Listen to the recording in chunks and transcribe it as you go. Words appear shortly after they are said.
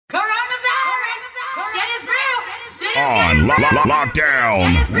on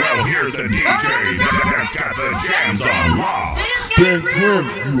lockdown. Well, here's a DJ that's got the jams on lock. Big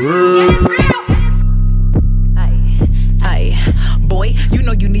Grimm, you heard? Boy, you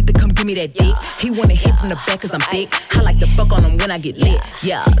know you need to come give me that dick. He wanna hit from the back cause I'm thick. I like to fuck on him when I get lit.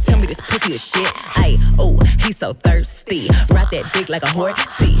 Yeah, tell me this pussy is shit. Ayy, oh, he's so thirsty. Ride that dick like a whore.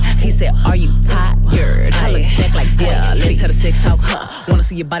 See, he said, are you tired? I look back like, yeah, let's have the sex talk, huh? Wanna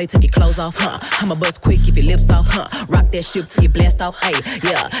see your body, take your clothes off, huh? I'ma bust quick, keep your lips off, huh? Rock that shit till you blast off, ayy,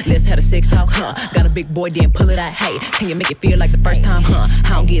 yeah, let's have the sex talk, huh? Got a big boy, then pull it out, hey. Can you make it feel like the first time, huh? I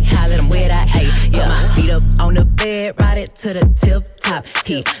don't get tired, let him wear that, ayy, yeah. My feet up on the bed, ride it to the tip top.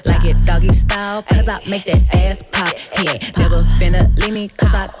 He like it doggy style, cause I make that ass pop. He ain't never finna leave me,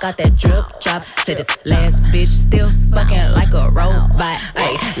 cause I got that drip drop. Said this last bitch still fucking like a robot.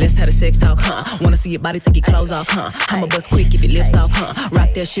 Ayy, let's have a sex talk, huh? Wanna see your body, take your clothes off, huh? I'ma bust quick, keep your lips off, huh?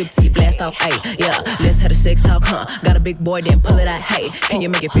 Rock that shit till you blast off, ayy, yeah. Let's have a sex talk, huh? Got a big boy, then pull it out, hey. Can you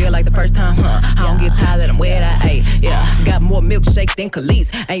make it feel like the first time, huh? I don't get tired, let him wear that, ayy, yeah. Got more milkshake than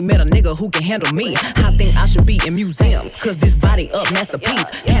Khalees. Ain't met a nigga who can handle me. I think I should be in museums, cause this body up masterpiece.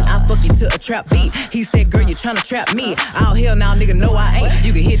 Can I fuck you to a trap beat? He said, girl, you tryna trap me. Oh, hell now, nigga, no, I ain't.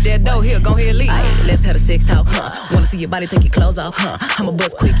 You can hit that door, here, go ahead, leave. Ay, let's have a sex talk, huh? Wanna see your body, take your clothes off, huh? I'ma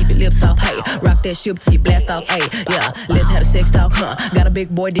bust quick, keep your lips off, hey. Rock that shit till you blast off, hey. Yeah, let's have a sex talk, huh? Got a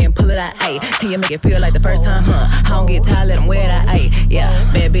big boy, then pull it out, hey. Can you make it feel like the first time, huh? I don't get tired, let him wear that, hey. Yeah,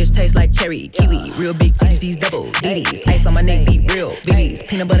 bad bitch tastes like cherry, kiwi. Real big titties, these double DDs. Ice on my neck, deep, real BBs.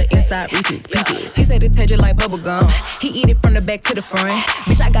 Peanut butter inside Reese's Pieces. He said it tastes like bubble gum. He eat it from the back to the front.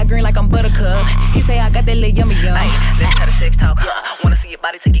 Bitch, I got green like I'm buttercup. He say I got that little yummy yum. Ay, let's have a sex talk, huh? Wanna see your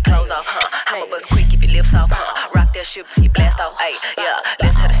body, take your clothes off, huh? I'ma bust quick, keep your lips off, huh? Rock that shit till you blast off, ay, yeah.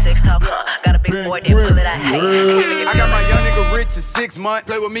 Let's have a sex talk, huh? Got a big boy, then pull it out, hey. I got my young nigga rich in 6 months.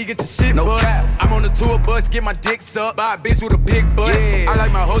 Play with me, get your shit bust. I'm on the tour bus, get my dick sucked by a bitch with a big butt. I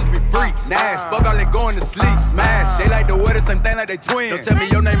like my hoes to be free, nasty. Fuck all that going to sleep, smash. They like to wear the same thing like they twins. Don't tell me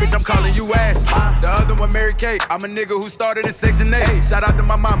your name, bitch, I'm calling you Ash. The other one, Mary Kate. I'm a nigga who started in Section 8. Shout out to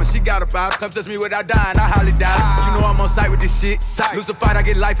my mama, she got about it. Come touch me without dying, I highly doubt it. You know I'm on site with this shit. Lose a fight, I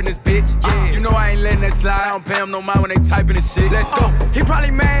get life in this bitch. You know I ain't letting that slide. I don't pay him no mind when they typing this shit. Let's go. He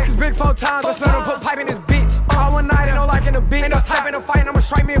probably mad, cause big 4 times. Just let him put pipe in his bitch. All one night, ain't no like in a bitch. Ain't no type in a fight, I'ma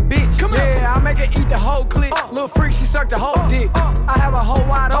strike me a bitch. Yeah, I make her eat the whole clip. Little freak, she sucked the whole dick. I have a whole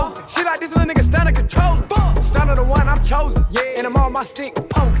wide open. She like this little nigga stand of control. Stand of the one, I'm chosen. And I'm on my stick,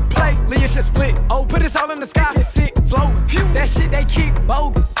 poke, play, leave your shit split. Oh, put this all in the sky, get sick, float. That shit they keep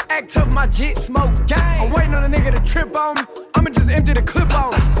bogus. Act tough, my jit smoke. I'm waiting on a nigga to trip on me. I'ma just empty the clip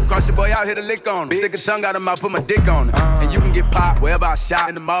on him. Cross your boy out, hit a lick on him. Stick a tongue out of my mouth, put my dick on it. And you can get popped wherever I shot.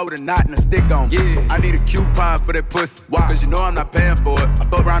 In the mall with a knot and a stick on me. I need a coupon for that pussy. Why? Cause you know I'm not paying for it. I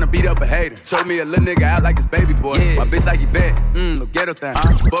fuck around and beat up a hater. Showed me a little nigga out like his baby boy. My bitch like he bet. No ghetto thing.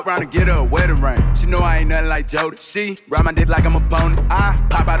 Fuck around and get her a wedding ring. She know I ain't nothing like Jody. She ride my dick like I'm a pony. I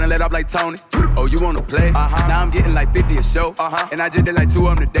pop out and let off like Tony. Oh, you wanna play? Now I'm getting like 50 a show. And I just did like 2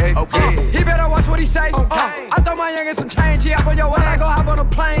 of them today. Okay. He better watch what he say. I thought my youngin' some change. He up on your ass, go hop on a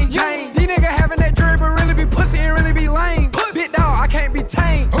plane. These niggas having that jury, but really be pussy and really be lame. Big dog, I can't be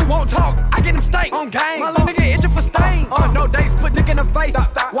tamed. Who won't talk? I get him steak on game. My little nigga itching for stain. No dates, put dick in the face.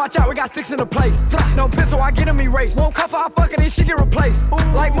 Watch out, we got sticks in the place. No pistol, I get him erased. Won't cuff her, I fuck her, then she get replaced.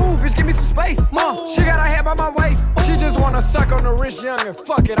 Like move, bitch, give me some space. She got her head by my waist. She just wanna suck on the rich youngin'.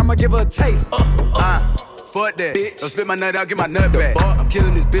 Fuck it, I'ma give her a taste. Fuck that. Don't spit my nut out, get my nut back. I'm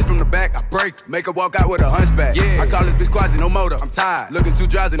killing this bitch from the back, I break. Make her walk out with a hunchback. I call this bitch Quasi, no motor. I'm tired, looking too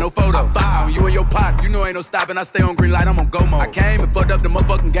drowsy, no photo. On you and your pot, you know ain't no stopping. I stay on green light, I'm on go mode. I came and fucked up the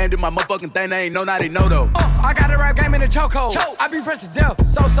motherfucking game, did my motherfucking thing. They ain't know, now they know though. I got the rap game in the chokehold. I be fresh to death,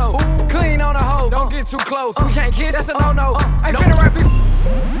 so. Clean on the hoe, don't get too close. We can't kiss, that's a no-no. I finna rap this.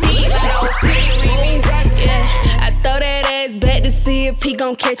 Yeah, I throw that ass back to see if he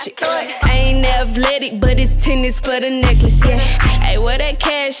gon' catch it. I ain't athletic, but it's tennis for the necklace, yeah. Hey, where that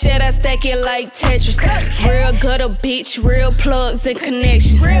cash at? I stack it like Tetris. Real gutter bitch, real plugs and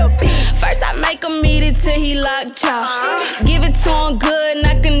connections. First I make him eat it till he lock jaw. Give it to him good,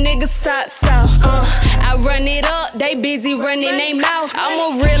 knock a nigga socks off. I run it up, they busy running they mouth.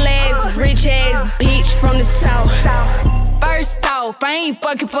 I'm a real ass, rich ass bitch from the south. First off, I ain't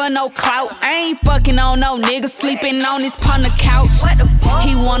fucking for no clout. I ain't fucking on no nigga sleeping on his partner couch.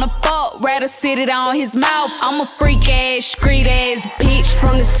 He wanna fuck, rather sit it on his mouth. I'm a freak ass, street ass bitch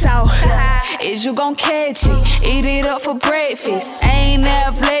from the south. Is you gon' catch it? Eat it up for breakfast. I ain't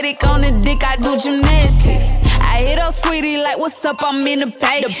athletic on the dick, I do gymnastics. I hit up sweetie like, what's up, I'm in the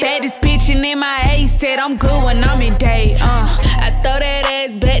bay. The baddest bitch in MIA said I'm good when I'm in day. I throw that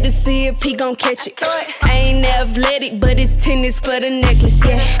ass back to see see if he gon' catch it. I ain't athletic, but it's tennis for the necklace,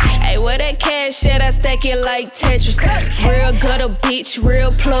 yeah. Hey, where that cash at? I stack it like Tetris. Real gutter bitch,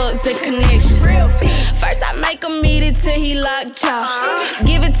 real plugs and connections. First I make him eat it till he locked jaw.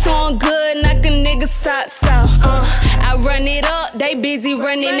 Give it to him good, knock a nigga socks off. I run it up, they busy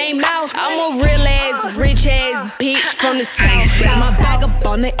running they mouth. I'm a real ass, rich ass bitch from the south. Got my bag up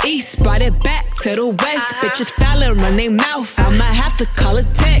on the east, brought it back to the west. Bitches fallin', run they mouth. I might have to call it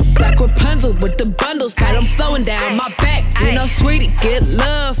tech. Black Rapunzel with the bundles, got them flowing down my back. You know, sweetie, get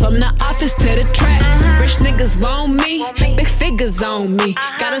love from the office to the track. Rich niggas want me, big figures on me.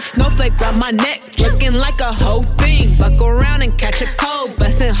 Got a snowflake round my neck, looking like a whole thing. Fuck around and catch a cold,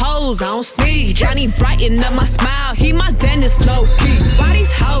 bustin' hoes on sleeve. Johnny brighten up my smile, he my dentist low key. Why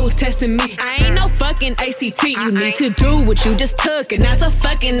these hoes testing me? I ain't no fucking ACT. You need to do what you just took, and that's a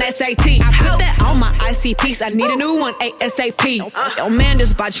fucking SAT. I put that on my ICPs, I need a new one ASAP. Yo man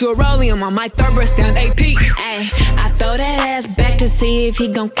just bought you a rollium on my third breast down AP. Ay, I throw that ass back to see if he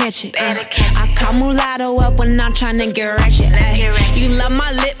gon' catch it. I call mulatto up when I'm tryna get ratchet. You love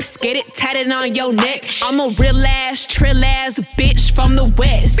my lips, get it tatted on your neck. I'm a real ass, trill ass bitch from the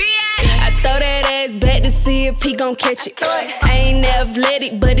west. I throw that ass back to see if he gon' catch it. I ain't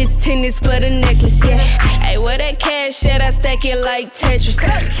athletic, but it's tennis for the necklace, yeah. Hey, where that cash at? I stack it like Tetris.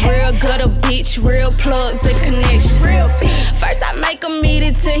 Real gutter bitch, real plugs and connections. First I make him eat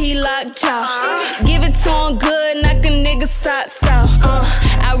it till he locked jaw. Give it to him good, knock a nigga socks off.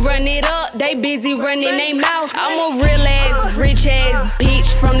 I run it up, they busy running they mouth. I'm a real ass, rich ass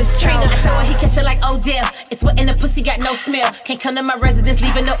bitch from the street. I throw it, he catch it like Odell. It's wet in the pussy, got no smell. Can't come to my residence,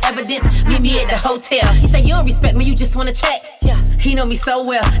 leaving no evidence. Meet me at the hotel. He say you don't respect me, you just wanna check. Yeah, he know me so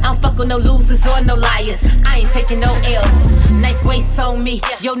well. I don't fuck with no losers or no liars. I ain't taking no L's. Nice waist on me.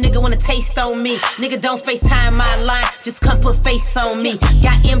 Yo nigga wanna taste on me. Nigga don't FaceTime my line, just come put face on me.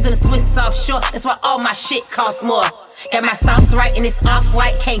 Got M's in the Swiss offshore, that's why all my shit costs more. Got my sauce right and it's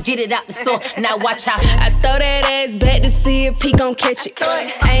off-white, can't get it out the store. Now watch out. I throw that ass back to see if he gon' catch it.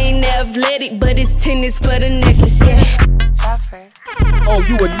 I ain't athletic, but it's tennis for the necklace, yeah. Oh,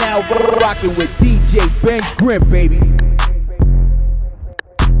 you are now rocking with DJ Ben Grimm, baby.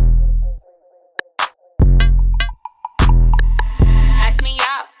 Ice me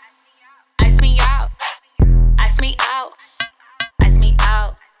out, ice me out, ice me out, ice me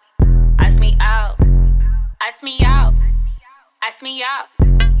out, ice me out, ice me out, ice me out,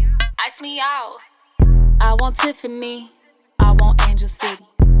 ice me out. I want Tiffany, I want Angel City,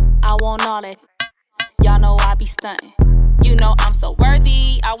 I want all that. Y'all know I be stuntin'. You know I'm so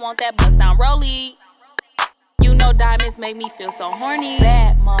worthy, I want that bust down rollie. You know diamonds make me feel so horny.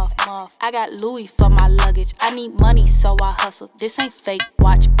 Bad muff, I got Louis for my luggage. I need money, so I hustle. This ain't fake,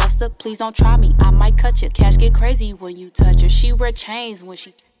 watch buster. Please don't try me, I might cut you. Cash get crazy when you touch her. She wear chains when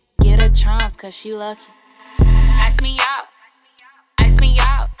she get her charms, cause she lucky. Ice me out, ice me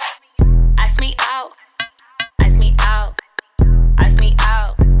out, ice me out, ice me out, ice me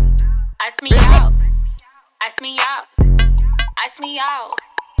out, ice me out, ice me out. Ice me out,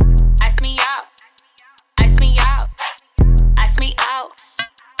 ice me out, ice me out, ice me out,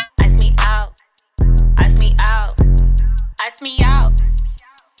 ice me out, ice me out, ice me out,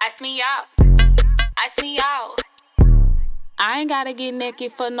 ice me out, ice me out. I ain't gotta get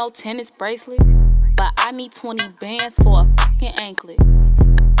naked for no tennis bracelet, but I need 20 bands for a fucking anklet.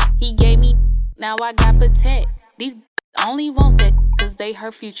 He gave me, now I got protect. These only want that cause they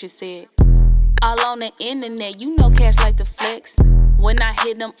her future said. All on the internet, you know cash like to flex. When I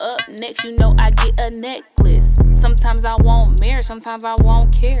hit them up next, you know I get a necklace. Sometimes I want marriage, sometimes I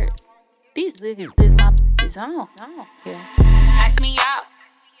want carrots. These niggas is my bitches, I don't care. Ice me out,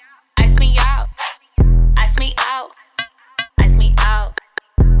 ice me out, ice me out, ice me out,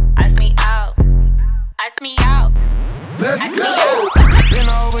 ice me out, ice me out. Let's go! Been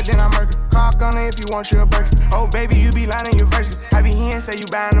over, then I murder. Cock on it if you want your Birkin. Oh, baby, you be lying in your verses. I be here and say you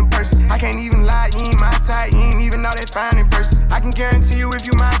buying them purses. I can't even lie, you ain't my type. You ain't even know that fine in person. I can guarantee you if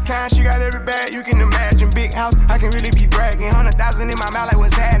you my kind, she got every bag you can imagine. Big house, I can really be bragging. 100,000 in my mouth like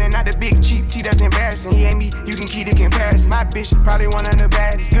what's happening. Not the big cheap tea that's embarrassing. He ain't me, you can keep the comparison. My bitch probably one of the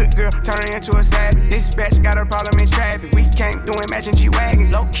baddest. Good girl, turn her into a savage. This bitch got a problem in traffic. We can't do it, matching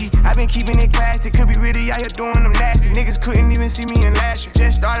G-Wagon. Low key, I been keeping it classy. Could be really out here doing them nasty. Niggas couldn't even see me in last year.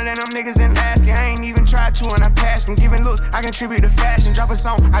 Just started and them niggas in last year. I ain't even tried to and I passed them. Giving looks, I contribute to fashion. Drop a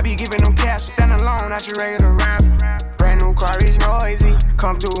song, I be giving them caps. Stand alone, not your regular rapper. Brand new car is noisy.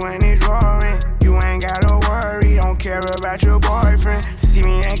 Come through and it's roaring. You ain't gotta worry, don't care about your boyfriend. See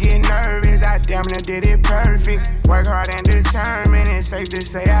me and get nervous, I damn near did it perfect. Work hard and determined, it's safe to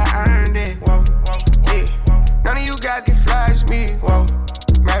say I earned it. Whoa, yeah. None of you guys can flash me. Whoa,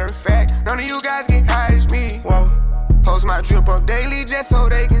 matter of fact. guys get high as me. Whoa. Post my drip up daily just so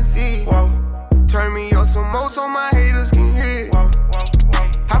they can see. Whoa. Turn me up some more so my haters can hear. Whoa.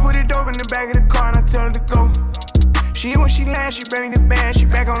 I put it dope in the back of the car and I tell her to go. She when she land, she bring the band, she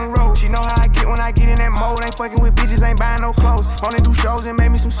back on the road. She know how I get when I get in that mode. Ain't fucking with bitches, ain't buying no clothes. Only do shows and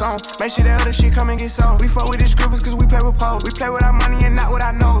make me some songs. Make sure the other shit come and get sold. We fuck with the scribbles cause we play with poles. We play with our money and not with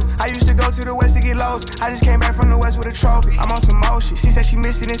our nose. I used to go to the west to get lows. I just came back from the west with a trophy. I'm on some motion. She said she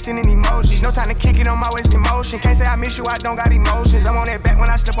missed it and sending emojis. No time to kick it on my waist in motion. Can't say I miss you, I don't got emotions. I'm on that back when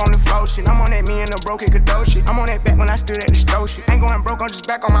I step on the flow shit. I'm on that me and the broken Kadosh shit. I'm on that back when I stood at the stove shit. Ain't going broke, I'm just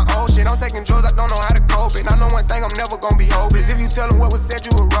back on my old shit. I'm taking drugs, I don't know how to cope it. I know one thing, I'm never gonna be hopeless. If you tell them what was said,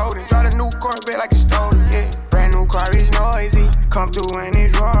 you were rodent. Drive a new Corvette like you stole it, yeah. Brand new car is noisy. Come through and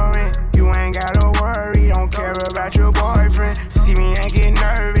it's roaring. You ain't gotta worry, don't care about your boyfriend. See me and get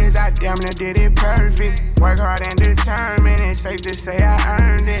nervous, I damn near did it perfect. Work hard and determined, it's safe to say I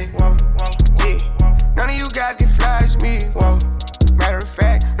earned it. Whoa, yeah. None of you guys can flash me. Whoa. Matter of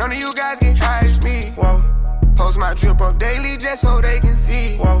fact, none of you guys can hide me. Whoa. Post my drip up daily just so they can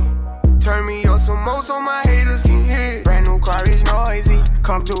see. Whoa. Turn me up some more so my haters can hear. Brand new car is noisy.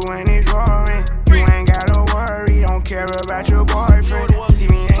 Come through and it's roaring. You ain't gotta worry, don't care about your boyfriend. See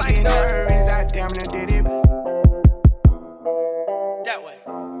me and get nervous, I damn near did it. That way.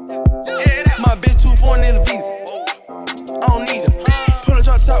 Yeah, that. My bitch too foreign in the visa. I don't need her. Pull a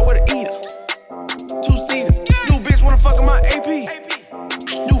drop top with an eater. 2-seaters. New bitch wanna fuck in my AP.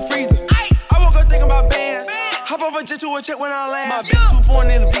 New freezer. I woke up thinking about bands. Hop over jet to a check when I land. My bitch too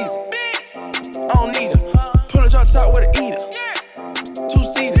foreign in the visa. I don't need her. Pull a drop top with an eater.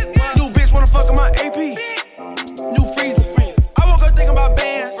 2-seaters. New bitch wanna fuck in my AP. New freezer. I woke up thinking about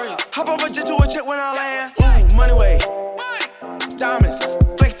bands. Hop over jet to a check when I land. Ooh, money way. Diamonds.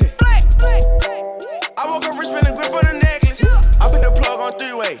 Flexed it. I woke up rich, spent a grip on the necklace. I put the plug on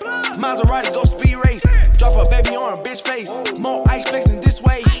 3-way. Maserati go speed race. Drop a baby on a bitch face. More ice flexing this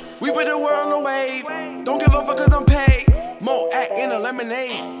way. We put the world on the wave. Don't give a fuck cause I'm paid. More act in a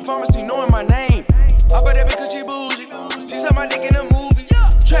lemonade. Pharmacy knowing my name. I bet that because she bougie. She said my dick in a movie.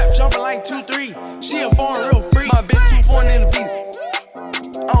 Trap jumping like 2-3. She a foreign real free. My bitch too foreign in the visa.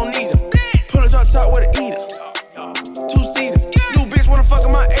 I don't need her. Pull a drop top with an eater. 2-seaters. New bitch wanna fuck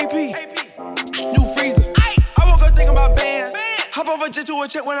in my AP. New freezer. I woke up thinking about bands. Hop over jet to a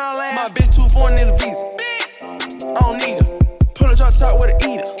check when I land. My bitch too foreign in the visa. I don't need her. Pull a drop top with an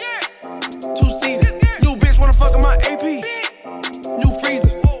eater. 2-seaters. New bitch wanna fuck in my AP. New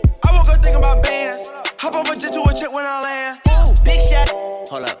freezer. I woke up thinking about bands. Hop over jet to a check when I land. Ooh, big shot.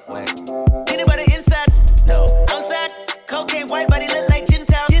 Hold up, wait. Anybody insides? No. Outside, cocaine white body look like gin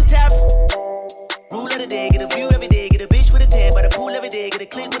tops. Gin tops. Rule of the day, get a view every day. Get a bitch with a tan by the pool every day. Get a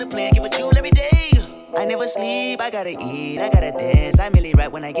click with a plan, give a jewel every day. I never sleep, I gotta eat, I gotta dance. I merely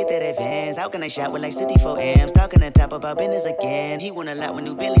rap when I get that advance. How can I shout with like 64 amps? Talking on top about business again. He want a lot with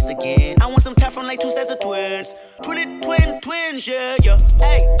new Bentleys again. I want some top from like 2 sets of twins. Twins, yeah, yeah.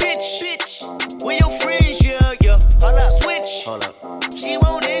 Hey, bitch, where your friends, yeah, yeah. Hold up, switch. Hold up. She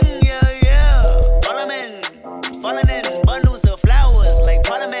won't in, yeah. Falling in bundles of flowers like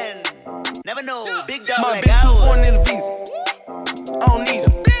Parliament. Never know, big dog my like bitch ours. too foreign in the visa. I don't need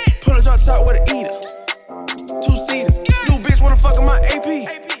her. Pull a drop top with an eater. 2-seaters. New bitch wanna fuck in my AP.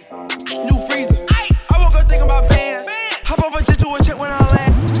 New freezer. I woke up thinking about bands. Hop over jet to a check when I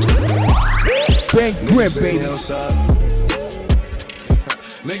land. Bang Grimm, baby.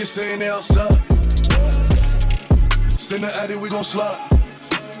 Niggas saying they outside. Send the addy, we gon' slide.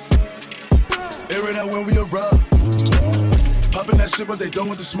 Air it out when we arrive. Poppin' that shit, but they done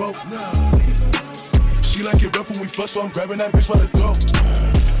with the smoke. She like it rough when we fuck, so I'm grabbing that bitch by the throat.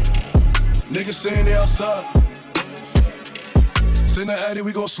 Niggas saying they outside. Send the addy,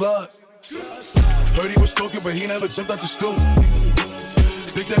 we gon' slide. Heard he was talking, but he never jumped out the stool.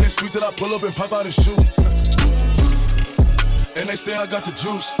 Think that it's sweet till I pull up and pop out his shoe. And they say I got the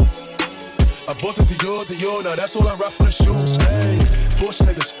juice. I bought the Dior, now that's all I rock for the shoes. Hey, push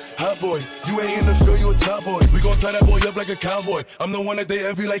niggas, hot boy. You ain't in the field, you a top boy. We gon' tie that boy up like a cowboy. I'm the one that they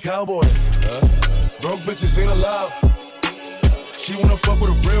envy like cowboy. Broke bitches ain't allowed. She wanna fuck with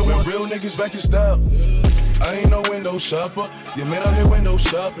a real one, real niggas back in style. I ain't no window shopper, yeah man out here window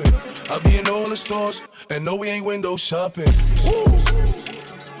shopping. I be in all the stores, and no we ain't window shopping. Woo.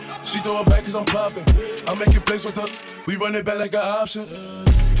 She throw it back cause I'm popping. I'm making plays with her, we run it back like an option.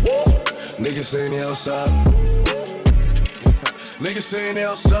 Woo. Niggas saying they outside. Niggas saying they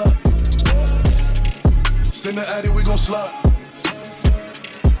outside. Send the addy, we gon' slide.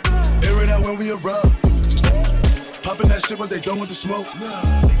 Air it out when we arrive. Poppin' that shit, but they done with the smoke.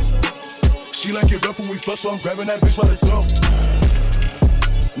 She like it rough when we fuck, so I'm grabbing that bitch by the throat.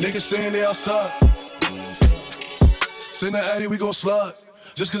 Niggas saying they outside. Send the Addy, we gon' slide.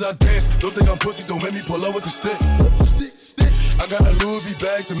 Just cause I dance, don't think I'm pussy, don't make me pull up with the stick. I got a Louis V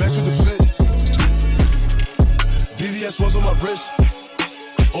bag to match with the fit. VVS ones on my wrist.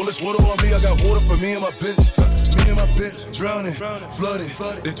 All this water on me, I got water for me and my bitch. Me and my bitch, drowning, flooded.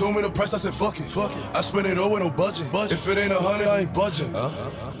 They told me the price, I said fuck it. I spent it all with no budget. If it ain't 100, I ain't budging.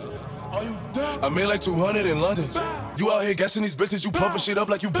 I made like 200 in London. You out here gassing these bitches, you pumping shit up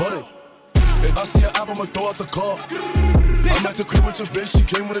like you buttered. If I see an app, I'ma throw out the car. I'm at the crib with your bitch, she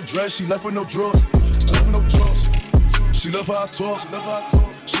came with a dress, she left with no drawers. She love how I talk.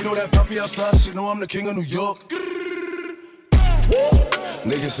 She know that poppy outside, she know I'm the king of New York.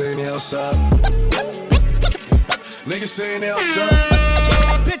 Niggas saying they outside. Niggas saying they outside.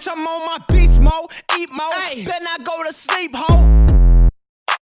 Bitch, I'm on my beast mode, eat mode. Ay. Better not go to sleep, ho.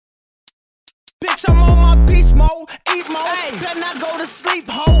 Bitch, I'm on my beast mode, eat mode. Ay. Better not go to sleep,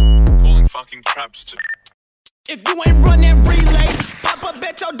 ho. Calling fucking crabs to. If you ain't run that relay, pop up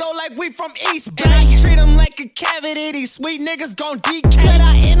at your door like we from East Bay. Treat them like a cavity, these sweet niggas gon' decay. But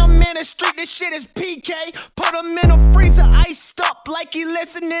I in them in the street, this shit is PK. Put him in a freezer, iced up like he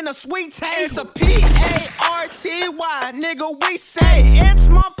listening to Sweet Tay. It's a P-A-R-T-Y, nigga, we say it's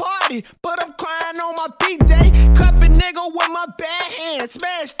my party, but I'm crying on my B-day. Cupping nigga with my bad hand,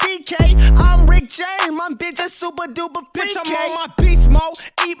 smash DK. I'm Rick James, my bitch is super duper PK. Bitch, I'm on my beast mode,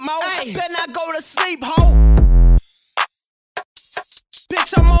 eat mode. Ay. Better not go to sleep, ho.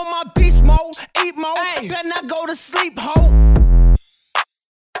 Bitch, I'm on my beast mode, eat mode. Ay. Better not go to sleep, ho.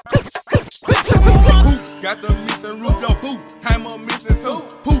 Bitch, I'm on my. Poof, got the missing roof, yo, boo. Hammer missing too.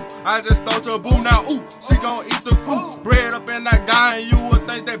 Poof, I just stole your boo, now ooh, she gon' eat the crew. Bread up in that guy, and you would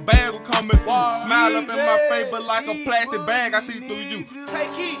think that bag will come in through. Smile up in my face, but like a plastic bag, I see through you.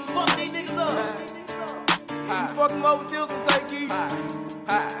 Take heat, fuck these niggas up. You fuck them up with this one, take heat.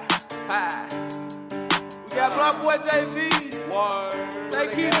 We got Block Boy JV.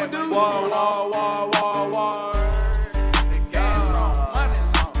 Take heat with dudes. The gas wrong, money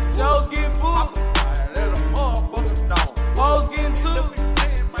long. Shows getting booked. Hoes getting took.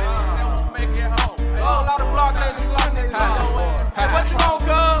 A lot of block nation, Hey, what you gon'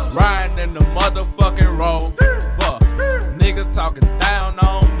 come? Riding in the motherfucking road. Fuck. Niggas talking down, I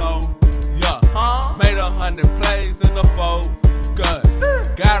don't know. Yeah. Made 100 plays in the focus.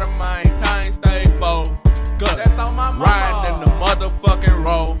 Gotta maintain, stay focused. That's on my mama. Riding in the motherfucking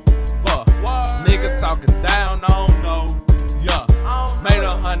road. Fuck. Niggas talking down, I don't know. Yeah. Made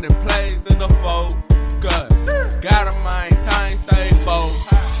 100 plays in the focus. Gotta maintain, stay focused.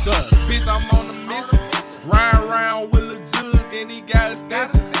 Bitch, I'm on a mission. Ride around with a jug and he got his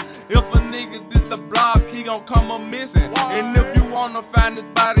stitches. If a nigga this the block, he gon' come up missing. And if you wanna find his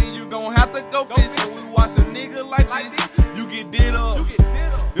body, you gon' have to go fishing. We watch a nigga like this, you get did up.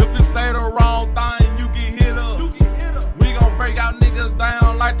 If you say the wrong thing, you get hit up. We gon' break out niggas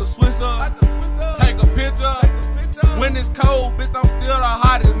down like the Swisser. Take a picture. When it's cold, bitch, I'm still the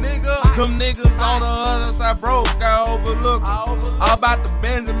hottest nigga. Them niggas on the other side broke, I overlook them. All about the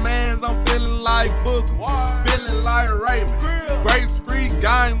Benjamins, I'm feeling like Booker. Feeling like Raymond. Grape Street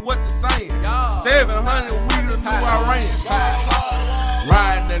gang, what you saying? 700, we the new Iran.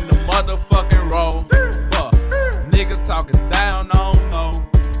 Riding in the motherfucking road. Fuck. Niggas talking down, I don't know.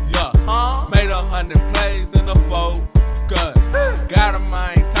 Yeah. Made 100 plays in the focus. Gotta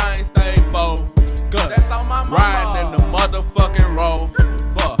maintain, stay focused. That's on my mama. Riding in the motherfucking road.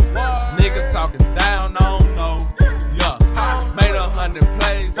 Fuck. Niggas talking down, I don't know. Yeah. Made 100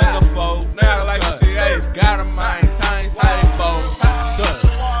 plays in the focus. Now like I say, hey, gotta maintain, stay focused.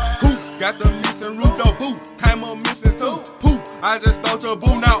 Poof, got the missing roof, yo, boo. Hammer missing too. Poof, I just stole your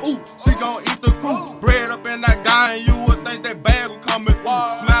boo, now ooh, she gon' eat the crew. Bread up in that guy, and you would think that bag will come in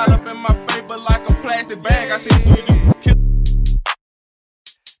through. Smile up in my face, but like a plastic bag, I see through you.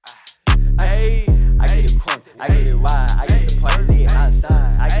 Hey, I get it crunk, I get it wide, I get the party lit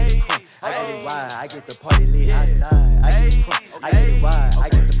outside. I get it crunk, I get it wide, I get the party lit outside. I get it crunk, I get it wide, I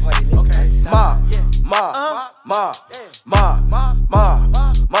get the party lit outside.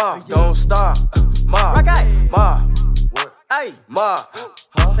 Ma, don't stop. Ma, hey, Ma,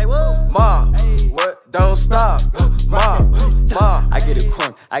 say what? Ma, what? Don't stop. Ma, I get it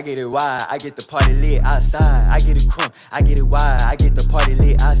crunk, I get it wide, I get the party lit outside. I get it crunk, I get it wide, I get the party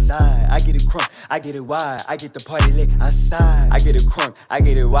lit outside. I get it crunk, I get it wide, I get the party lit outside. I get it crunk, I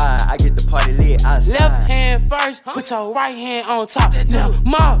get it wide, I get the party lit outside. Left hand first, put your right hand on top. Now,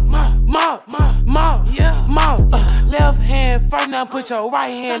 ma, yeah, ma. Left hand first, now put your right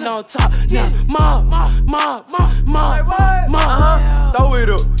hand on top. Now, ma. Throw it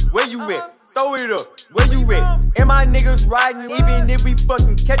up, where you at? throw it up. Where you at? And my niggas riding, even if we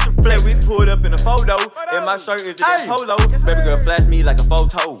fucking catch a flat. We pulled up in a photo, and my shirt is a damn polo. Baby girl flash me like a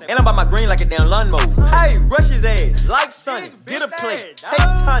photo, and I'm by my green like a damn lawnmower. Hey, rush his ass like Sonic. Get a plate, take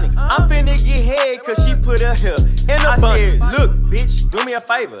tonic. I'm finna get head, cause she put her hair in a bun. I said, look, bitch, do me a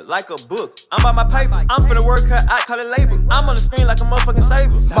favor, like a book. I'm by my paper, I'm finna work her out, call it labor. I'm on the screen like a motherfucking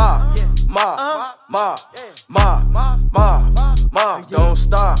saver. Ma, don't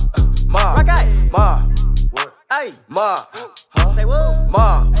stop. Ma, hey, Ma, say what?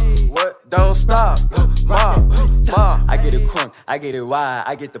 Ma, what? Don't stop. Ma, I get it crunk, I get it wide,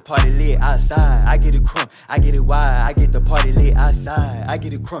 I get the party lit outside. I get it crunk, I get it wide, I get the party lit outside. I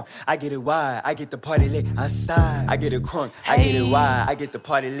get it crunk, I get it wide, I get the party lit outside. I get it crunk, I get it wide, I get the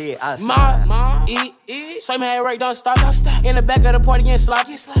party lit outside. Ma, show me how it work, don't stop. In the back of the party, getting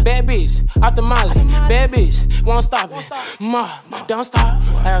sloppy. Bad bitch, off the molly. Bad bitch, won't stop it. Ma, don't stop.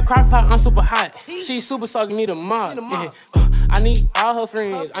 Like a crock pot, I'm super hot. She super soaking, need a mop. Yeah. I need all her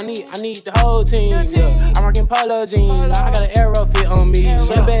friends. I need the whole team. Yeah. I'm rocking polo jeans. I got an arrow fit on me.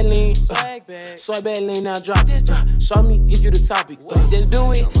 Soy bad lean, now drop it. Show me if you the topic. Just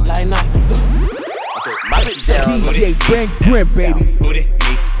do it like Nike. Okay, my bitch down. DJ Bang Grimm, baby. Booty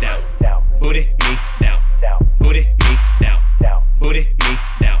me down, booty me down, booty me down, booty me down, booty me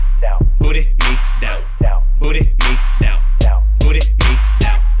down, booty me down, booty me down, booty me down, booty me down, booty me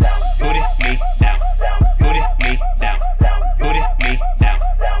down, booty me down,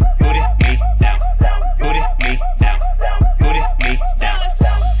 booty me down, booty me down, booty me down,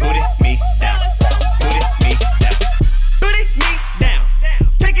 booty me down, booty me down,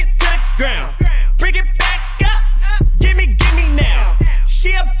 take it to the ground, bring it back up, give me now.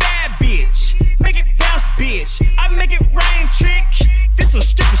 She a bad bitch, make it bounce, bitch. I make it rain, trick. This some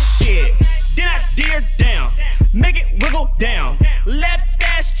stripper shit. Then I deer down, make it wiggle down. Left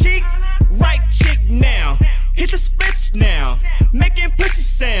ass cheek, right cheek now. Hit the splits now, making pussy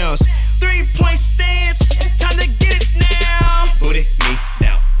sounds. 3-point stance, time to get it now. Booty me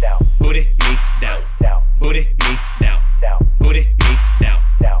down, booty me down, booty me down, booty me down,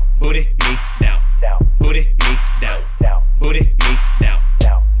 booty me down, booty me down, booty me down, booty me down,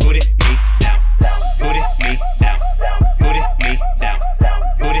 booty me down, booty me down, booty me down,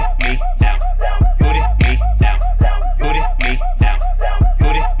 booty me down, booty me down,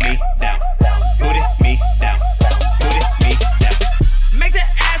 booty me down, booty me down, booty me down. Make the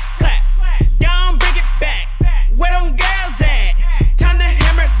ass clap, down, bring it back. Where them girls at? Time to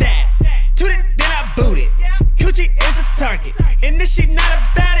hammer that. Toot it, then I boot it. Coochie is the target, and this shit not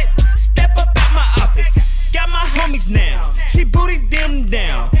about it. Step up at my office, got my homies now. She booted them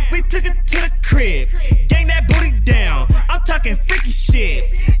down. We took it to the crib, gang that booty down. I'm talking freaky shit.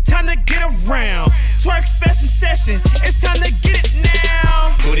 Time to get around. Twerk fest in session. It's time to get it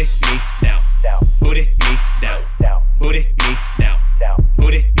now. Booty me down, booty me down, booty me down,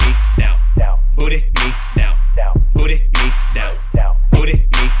 booty me down, booty me down, booty me down, booty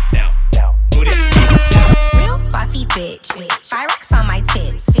me down, booty me down. Real bossy bitch, Pyrex on my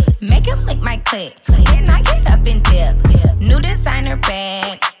tits. Make him lick my clit. Then I get up and dip. New designer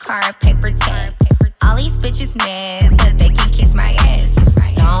bag, car, paper tag. All these bitches mad, but they can kiss my ass.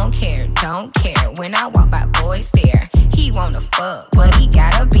 Don't care. When I walk by, boys stare. He wanna fuck, but he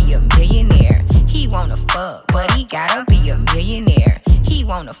gotta be a millionaire. He wanna fuck, but he gotta be a millionaire. He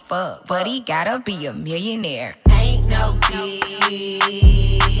wanna fuck, but he gotta be a millionaire. Ain't no bitch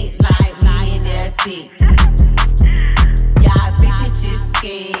like me in that bitch. Y'all bitches just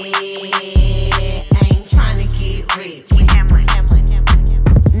scared, ain't tryna get rich.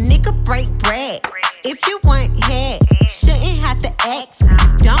 Nigga break bread. If you want head, shouldn't have to ask.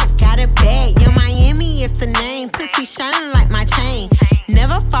 Don't gotta beg. Your Miami is the name. Pussy shining like my chain.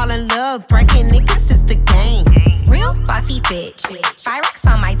 Never fall in love, breaking niggas is the game. Real bossy bitch, Pyrex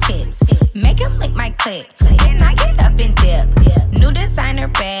on my tits. Make him lick my clit. Then I get up and dip. New designer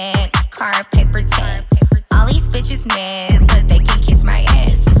bag, car, paper tag. All these bitches mad, but they can kiss my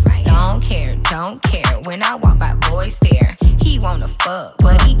ass. Don't care. When I walk by, boys stare. He wanna fuck,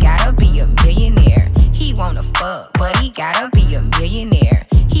 but he gotta be a millionaire. He wanna fuck, but he gotta be a millionaire.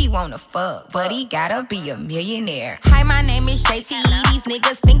 He wanna fuck, but he gotta be a millionaire. Hi, my name is JT. These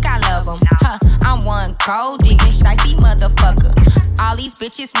niggas think I love them. I'm one gold digging, shicey motherfucker. All these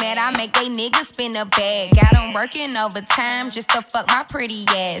bitches mad, I make they niggas spin a bag. Got them working overtime just to fuck my pretty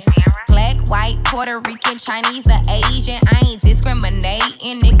ass. Black, white, Puerto Rican, Chinese, or Asian. I ain't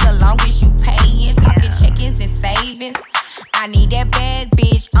discriminating, nigga, long as you payin'. Talking check-ins and savings. I need that bag,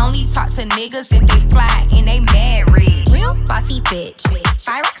 bitch. Only talk to niggas if they fly and they mad rich. Real bossy bitch.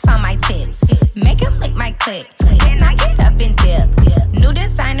 Pyrex on my tits. Make him lick my clit. Then I get up and dip. New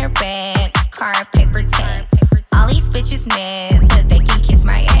designer bag,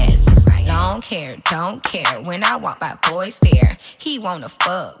 care, don't care. When I walk by, boys stare. He wanna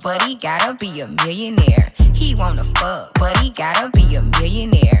fuck, but he gotta be a millionaire. He wanna fuck, but he gotta be a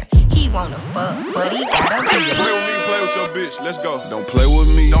millionaire. He wanna fuck, but he gotta be a millionaire. Play with me, play with your bitch, let's go. Don't play with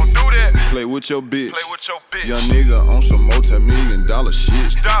me, don't do that. Play with your bitch. Play with your bitch. Young nigga on some multi-million-dollar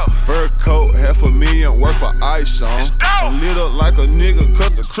shit. Fur coat, $500,000 worth of ice on. Lit up like a nigga,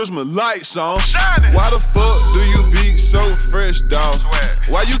 cut the Christmas lights on. Why the fuck do you be so fresh, dawg?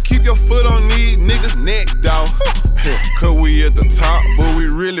 Why you keep your foot on these niggas' neck, dawg? Cause we at the top, but we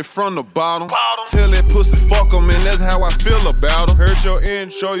really from the bottom. Tell that pussy fuck 'em, and that's how I feel about 'em. Heard your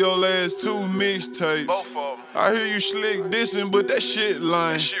intro, your last 2 mixtapes. I hear you slick dissing, but that shit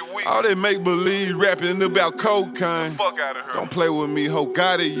lame. All that make-believe rapping about cocaine. Don't play with me, ho,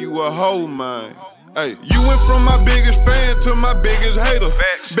 got it, you a hoe, man. Hey, you went from my biggest fan to my biggest hater.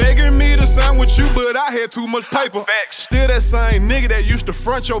 Begging me to sign with you, but I had too much paper. Still that same nigga that used to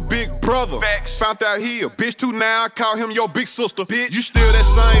front your big brother. Found out he a bitch too, now I call him your big sister. Bitch, you still that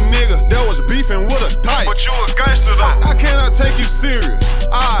same nigga that was beefing with a dyke. But you a gangster though. I cannot take you serious.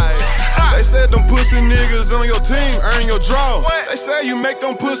 They said them pussy niggas on your team earn your draw. They say you make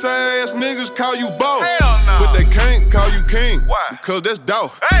them pussy ass niggas call you boss. But they can't call you king. Because that's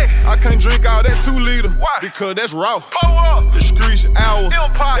dope. I can't drink all that 2 liter. Because that's raw. The streets hours.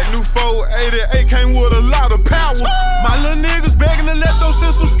 That new 488 came with a lot of power. My little niggas begging to let those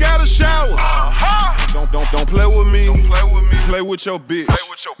systems scatter showers. Don't play with me. Play with your bitch.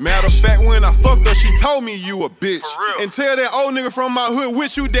 Matter of fact, when I fucked her, she told me you a bitch. And tell that old nigga from my hood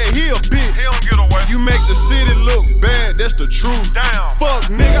with you that he a bitch. He don't get away. You make the city look bad, that's the truth. Damn. Fuck,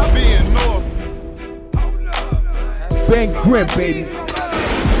 nigga, I be in North. Ben Grimm, baby.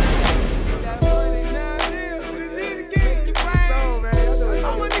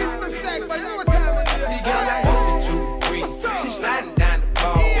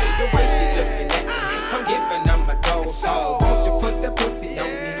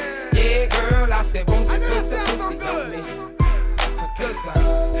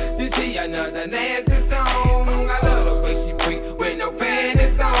 Another nasty song. I love the way she freak with no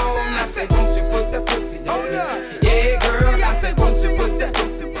panties on. I say, won't you put that pussy on me? Yeah, girl, I say, won't you put that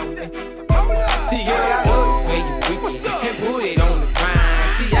pussy on me? See, girl, I love the way you freak it and put it on the grind.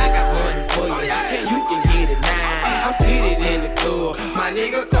 See, I got money for you, and you can get it now. I'm skidded in the club, my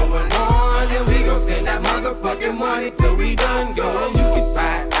nigga throwing on, and we gon' spend that motherfucking money till we done go. You can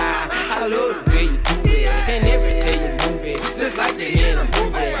fight, I love the way you do it, and every day you move it, just like you're in a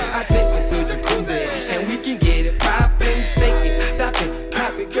movie. I take and we can get it poppin', shake it, stop it,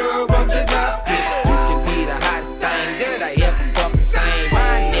 pop it, girl, won't you drop it? You can be the hottest thing that I ever fucking seen.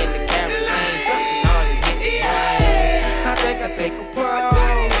 Riding in the Carolines, fucking all the hit. I think I take a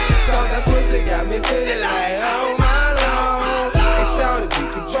pause, cause that pussy got me feeling like, oh my lord. And shorty,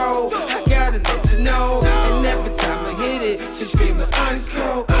 we control, I gotta let you know. And every time I hit it, she screaming,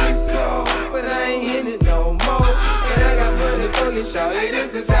 uncle, uncle. But I ain't hit it no more. And I got money for you, shorty,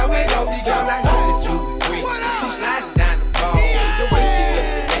 this is how we go. See, girl, I know that you free. She sliding down the phone, the way she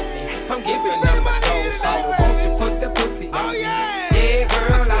looking at me, I'm giving her my gold. So won't you put that pussy on me? Yeah,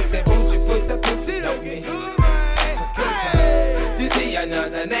 girl, I said, won't you put that pussy on me? This is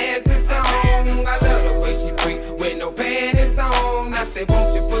another nasty song. I love the way she freak with no panties on. I said,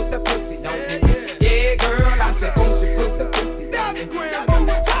 won't you put that pussy on me? Yeah, girl, I said, won't you put the pussy on me? See,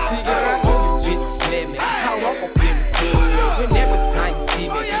 girl, I know you bitch slim me. I walk up in the club, and every time you see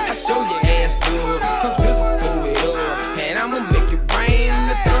me, I show your ass good. Cause we gon' throw it up, and I'ma make it rain.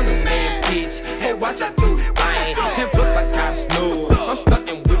 The thunder man, bitch. Hey, watch I do the thing. And plus I got snow. I'm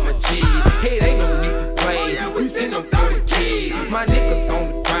stuntin' with my cheese. Hey, they don't need to play. We send them 30 kids. My niggas on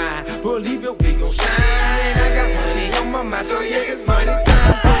the grind. Believe it, we gon' shine. And I got money on my mind, so yeah, it's money time.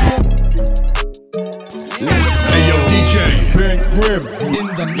 Hey yo, DJ Ben Grimm in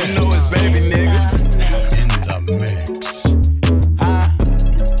the mix. You know it's baby nigga in the mix.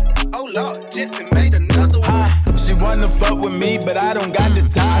 Oh Lord, Jesse made another one. She wanna fuck with me, but I don't got the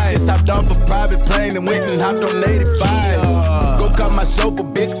time. I just hopped off a private plane and went and hopped on 85. Go call my chauffeur,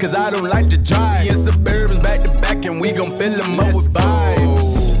 bitch, cause I don't like to drive. In Suburbans back to back, and we gon' fill them up with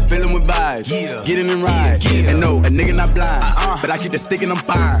vibes. Fill them with vibes, get in and ride. And no, a nigga not blind, but I keep the stick and I'm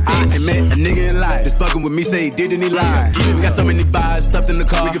fire. And met a nigga in life, just fucking with me, say he did and he lied. We got so many vibes stuffed in the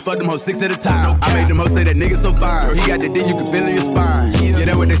car, we can fuck them hoes 6 at a time. I made them hoes say that nigga so fine. He got the D, you can feel in your spine. Yeah,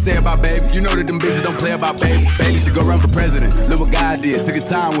 that's what they say about baby. You know that them bitches don't play about baby. Baby should go run for president. Look what God did, took a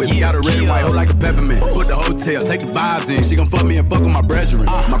time with me. Got a red and white hoe like a peppermint. Put the hotel, take the vibes in. She gon' fuck me and fuck with my brethren.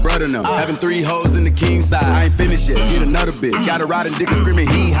 My brother and them, having 3 hoes in the king side. I ain't finished yet, get another bitch. Got a riding dick and screaming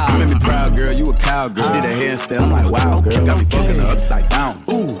hee-haw. You made me proud, girl, you a cowgirl. She did a handstand, I'm like, wow, girl. Got me fucking her upside down.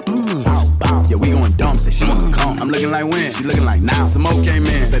 Ooh, bow, bow. looking like when? She looking like now. Some more came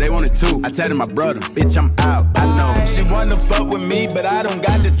in, said they wanted two. I tell my brother, bitch, I'm out. I know. She wanna fuck with me, but I don't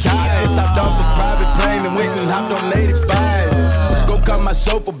got the time. Just hopped off a private plane and went and hopped on 85. Go call my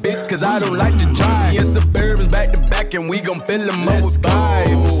chauffeur, bitch, cause I don't like to drive. In Suburbans back to back, and we gon' fill them up with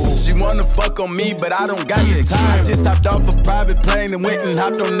vibes. She wanna fuck on me, but I don't got the time. Just hopped off a private plane and went and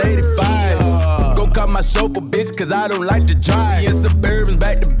hopped on 85. Go call my chauffeur, bitch, cause I don't like to drive. In Suburbans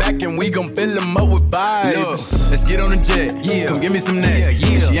back to back, and we gon' fill them up with vibes. Let's get on the jet, come give me some neck.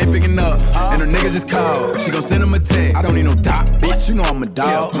 She ain't picking up, and her niggas just called. She gon' send him a text. I don't need no doc, bitch, you know I'm a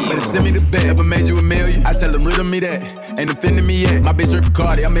dog. Better send me the bet. Ever made you $1 million? I tell them riddle me that. Ain't offending me yet. My bitch Rick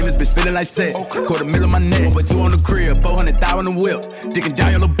Cardi, I'm in this bitch feeling like sex. $250,000 on my neck, 1 on the crib, 400,000 on the whip. Digging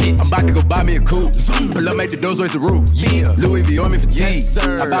down your little bitch. I'm about to go buy me a coupe. Pull up, make the doors raise the roof. Louis V on me for T.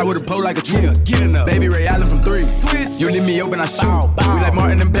 I buy with a pole like a tree. Baby Ray Allen from 3. You leave me open, I shoot. We like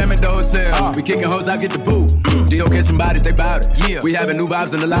Martin and Pam at the hotel. We kicking hoes, I get the boot. D.O. catching bodies, they bout it. We having new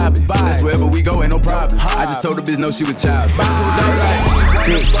vibes in the lobby. That's wherever we go, ain't no problem. I just told the bitch no, she was child.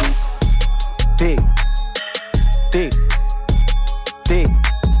 Dick.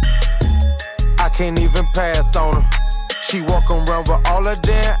 I can't even pass on her. She walk around with all her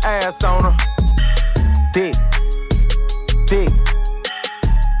damn ass on her. Dick.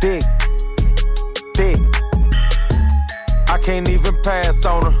 I can't even pass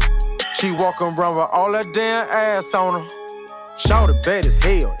on her. She walk around with all her damn ass on her. Shawty bad as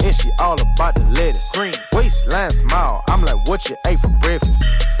hell, and she all about the lettuce. Green waistline smile, I'm like, what you ate for breakfast?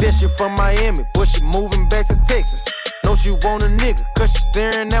 Said she from Miami, but she moving back to Texas. Know she want a nigga, cause she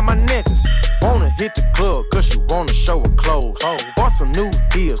staring at my necklace. Wanna hit the club, cause she wanna show her clothes. Bought some new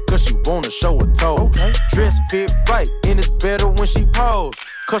heels, cause she wanna show her toes. Dress fit right, and it's better when she pose.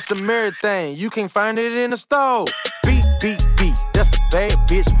 Customary thing, you can't find it in the store. Beat, that's a bad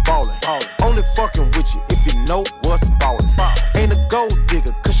bitch ballin'. Only fucking with you if you know what's ballin'. Ain't a gold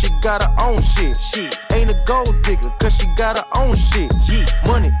digger, cause she got her own shit. Ain't a gold digger, cause she got her own shit.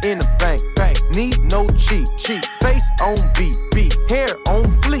 Money in the bank, need no cheat. Face on beat, hair on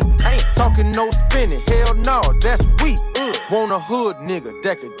fleek. Ain't talking no spinning, hell no, that's weak. Want a hood nigga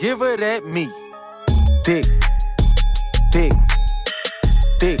that could give her that meat. Dick.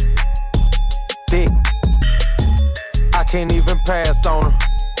 I can't even pass on her.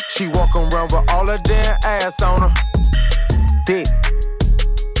 She walk around with all her damn ass on her. Dick.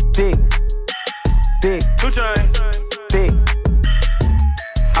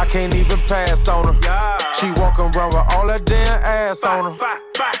 I can't even pass on her. She walk around with all her damn ass on her.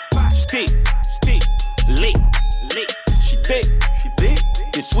 Stick, lick. She thick,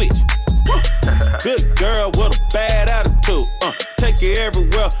 then switch. Good girl with a bad attitude. Take it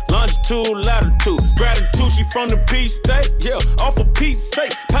everywhere, longitude, latitude. Gratitude, she from the Peach State. Yeah, off of Pete's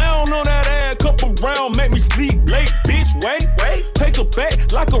sake. Pound on that ass, couple round, make me sleep late. Bitch, wait. Take her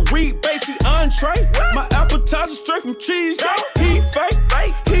back like a rebate, she entree. My appetizer straight from cheese. He fake.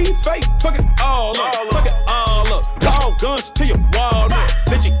 Fuck it all up. Dog guns to your wall up.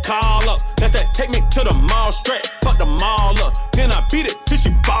 Then she call up. That's that take me to the mall straight. Fuck the mall up. Then I beat it till she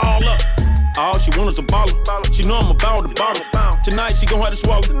ball up. All she want is a baller. She know I'm about the bottle. Tonight she gon' have to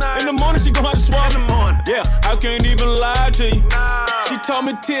swallow. In the morning she gon' have to swallow. Yeah, I can't even lie to you. She told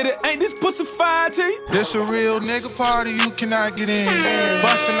me, Titty, ain't this pussy fire to you? This a real nigga party, you cannot get in.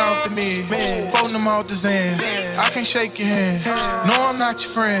 Bustin' off the mid, folding them off the Zans. I can't shake your hand. No, I'm not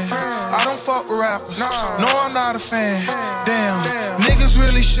your friend. I don't fuck with rappers. No, I'm not a fan. Damn, niggas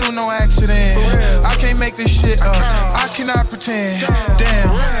really shoot no accident. I can't make this shit up. I cannot pretend.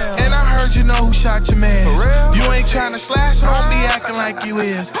 Damn, and I heard you know who shot your man. You ain't tryna slash, don't be acting like you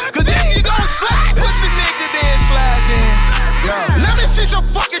is. Cause if you gon' slide, push the nigga then slide then. Let me see some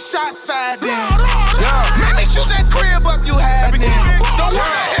fucking shots fired then. Let me shoot that crib up you had then. Don't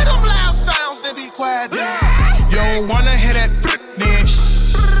wanna hear them loud sounds, then be quiet then. You don't wanna hear that then.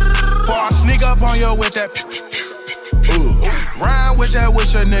 Before I sneak up on you with that rhyme with that,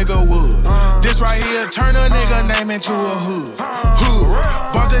 wish a nigga would. This right here turn a nigga name into a hood.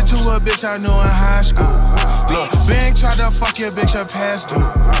 Bumped into a bitch I knew in high school. Look, Bang tried to fuck your bitch up past due.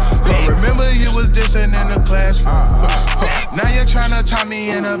 Remember you was dissing in the classroom. Now you're tryna tie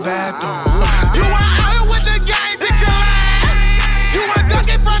me in a bathroom. You were out with the gang, bitch, your ass. You were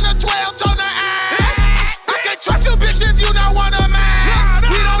ducking from the 12 on the ass. I can't trust you, bitch, if you don't want a man.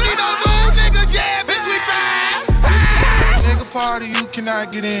 We don't need no new niggas, yeah, bitch, we fine. Nigga party, you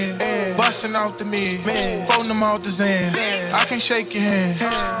cannot get in. Bustin' off the mid, folding them off the Zans. I can't shake your hand.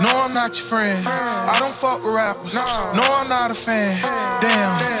 No, I'm not your friend. I don't fuck with rappers. No, I'm not a fan.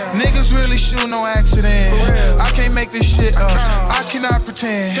 Damn, niggas really shoot no accident. I can't make this shit up. I cannot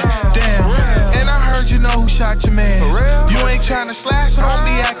pretend. Damn, and I heard heard you know who shot your man. You ain't tryna slide, so don't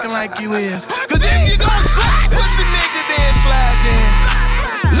be acting like you is. Cause if you gon' slide, pussy nigga, then slide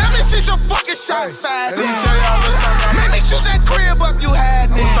then. Let me see some fucking shots fired then. Make me shoot that crib up you had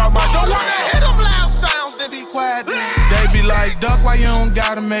then. Don't wanna hear them loud sounds, then be quiet then. They be like, Duck, why you don't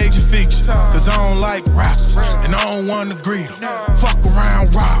got a major feature? Cause I don't like rappers, and I don't wanna greet them. Fuck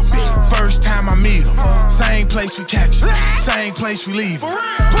around, rob me. First time I meet them. Same place we catch them, same place we leave them.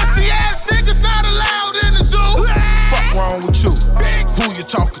 Pussy ass niggas not allowed in the zoo. Fuck wrong with you? Who you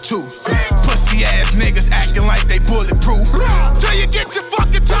talking to? Pussy ass niggas acting like they bulletproof. Till you get your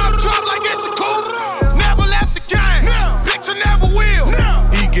fucking top drop like it's a coup. Never left the game, bitch I never will.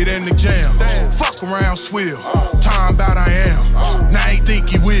 He get in the jam, fuck around swill. Time about I am, now he think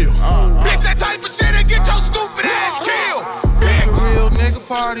he will. Bitch that type of shit and get your stupid ass killed. Real nigga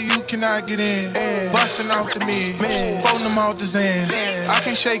party you cannot get in. Bustin' off the mid, folding them off the Zans. I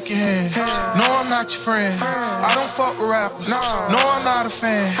can't shake your hand, no I'm not your friend. I don't fuck with rappers, no I'm not a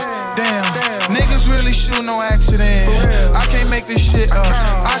fan. Damn, niggas really shoot no accident. I can't make this shit up,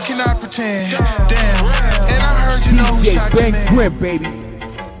 I cannot pretend. Damn, and I heard you know who shot your man. Grimm, baby.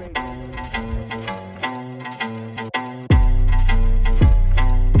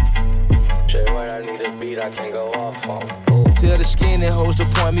 I can't go off on. Tell the skinny hoes to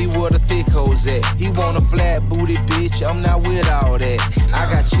point me where the thick hoes at. He want a flat booty bitch, I'm not with all that. I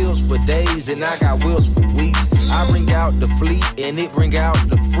got chills for days and I got wills for weeks. I bring out the fleet and it bring out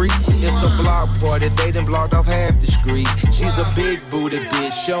the freaks. It's a block party, they done blocked off half the street. She's a big booty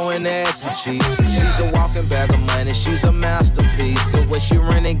bitch, showing ass and cheeks. She's a walking bag of money, she's a masterpiece. The way she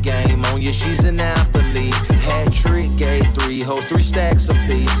running game on you, she's an athlete. Hat trick, gave 3 hoes, 3 stacks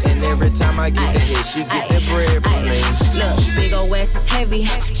apiece. And every time I get the hit, she get that bread from me. Look, big ol' ass is heavy.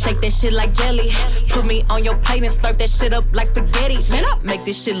 Shake that shit like jelly. Put me on your plate and slurp that shit up like spaghetti. Man, I make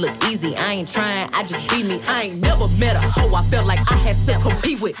this shit look easy. I ain't trying, I just be me. I ain't never met a hoe I felt like I had to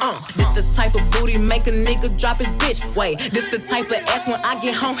compete with. This the type of booty make a nigga drop his bitch. Wait, this the type of ass when I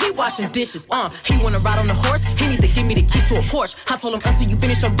get home, he washing dishes. He wanna ride on the horse, he need to give me the keys to a Porsche. I told him until you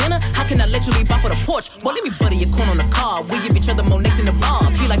finish your dinner, how can I let you leave off of the porch? Boy, let me butter your corn on the car. We give each other more neck than the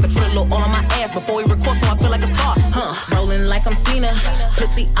bob. He like to put a little oil on my ass before he records, so I feel like a star. Rolling like I'm Tina,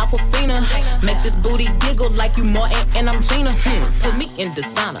 pussy Aquafina. Make this booty giggle like you Martin and I'm Gina. Put me in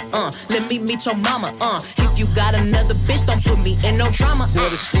designer, let me meet your mama. If you got another bitch, don't put me in no drama. Tell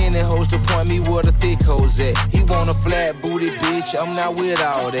the skinny hoes to point me where the thick hoes at. He want a flat booty bitch, I'm not with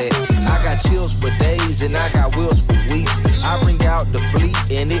all that. I got chills for days and I got wills for weeks. I bring out the fleet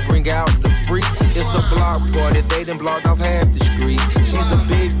and it bring out the freaks. It's a block party, they done blocked off half the street. She's a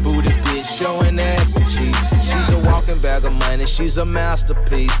big booty bitch, showing ass and cheeks. She's a walking bag of money, she's a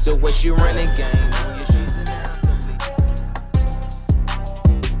masterpiece. The way she running game on you, she's an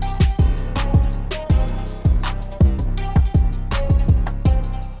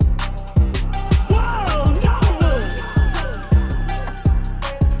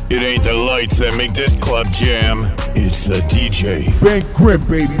It ain't the lights that make this club jam, it's the DJ. Bang Grimm,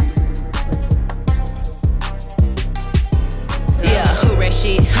 baby. Yeah, hoorah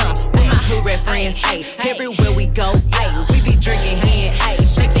shit, with my hoorah friends, ayy. Everywhere we go, ayy, we be drinking hen, ayy.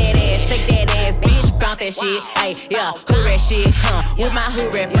 Shake that ass, bitch, bounce that shit, ayy. Yeah, hoorah shit, with my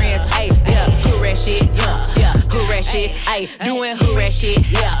hoorah friends, ayy. Yeah, hoorah shit, yeah, hoorah shit, ayy. Doing hoorah shit,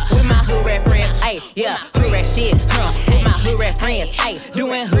 yeah, with my hoorah friends, ayy. Yeah, hoorah shit, with my hoorah friends, ayy.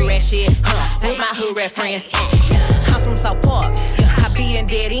 Doing hoorah shit, with my hoorah friends, ayy. I'm from South Park, I be in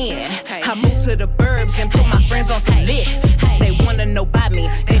dead end. I moved to the burbs and put my friends on some licks. They wanna know about me,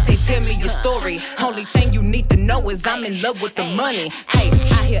 they say tell me your story. Only thing you need to know is I'm in love with the money. Hey,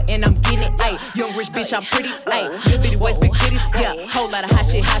 out here and I'm getting it. Hey, young rich bitch, I'm pretty. Hey, little bitty waist, big titties. Yeah, whole lot of hot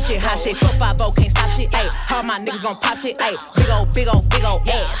shit. 4-5-0, can't stop shit. Hey, all my niggas gon' pop shit. Hey, big old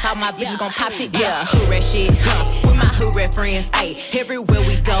ass. All my bitches gon' pop shit. Yeah, hoorah shit. With my hoorah friends. Hey, everywhere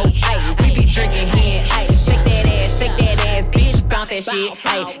we go. Hey, we be drinking hen. Hey, shake that ass, bitch, bounce that shit.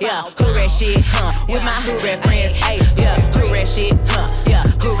 Hey, yeah, hoorah shit. With my hoorah friends. Hey, yeah, hoorah shit. Yeah,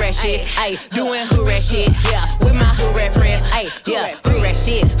 hoorah shit. Hey, doing hoorah shit. Yeah, with my hoorah friends. Hey, yeah, hoorah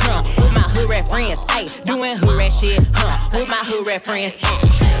shit. With my hoorah friends. Hey, doing hoorah shit. With my hoorah friends.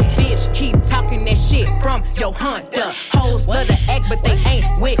 Bitch, keep talking that shit from your Honda. Hoes love to act, but they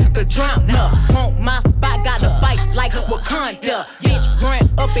ain't with the drama. Want my spot, gotta fight like Wakanda. Bitch, run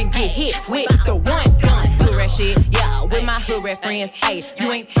up and get hit with the one gun. Hoorah shit, yeah, with my hoorah friends. Hey,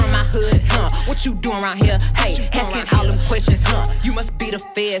 you ain't from my hood, what you doing around here? Hey, asking all them questions, you must be the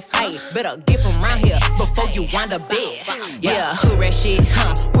feds. Hey, better get from around here before you wind up dead. Yeah, hoorah shit,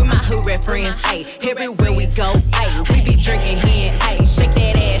 with my hoorah friends. Hey, everywhere we go, hey, we be drinking hen. Hey, shake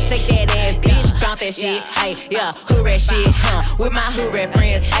that ass, bitch, bounce that shit, ayy, yeah, who rat shit, with my who rat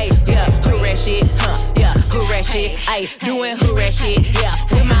friends, ayy, yeah, who rat shit, yeah, who rat shit, ayy, doing who rat shit, yeah,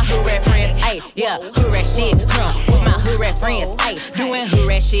 with my who rat friends, ayy, yeah, who rat shit, with my who rat friends, ayy, doing who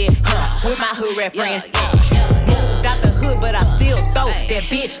rat shit, with my who rat friends, moved out the hood, but I still throw that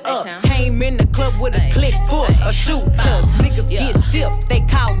bitch up. Came in the club with a click full of shooters. Niggas get stiff, they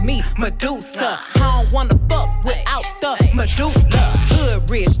call me Medusa. I don't wanna fuck without the medulla. Hood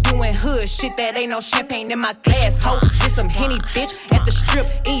rich, doing hood shit that ain't no champagne in my glass. Ho, get some Henny, bitch, at the strip,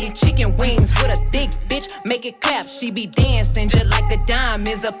 eating chicken wings with a thick bitch. Make it clap, she be dancing just like the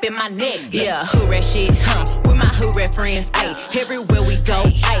diamonds up in my neck. Yeah, who rat shit, with my who rat friends. Ayy, everywhere we go,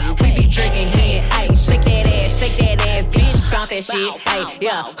 ayy, we be drinking hen. Ayy, shake that ass, bitch, bounce that shit. Ayy,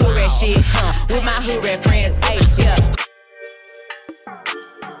 yeah, who rat shit, with my who rat friends. Ayy, yeah.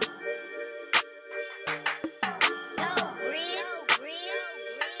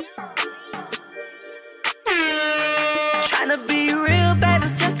 Tryna be real, baby,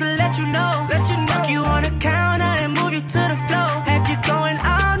 just to let you know. Fuck you on the counter and move you to the floor. Have you going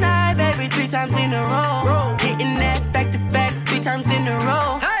all night, baby, 3 times in a row. Hitting that back to back, 3 times in a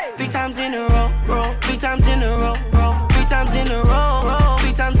row. 3 times in a row, 3 times in a row, 3 times in a row,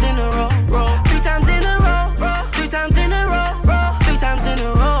 3 times in a row, 3 times in a row, 3 times in a row, 3 times in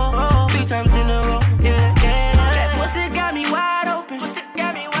a row, 3 times in a row. Yeah, yeah. That pussy got me wide open.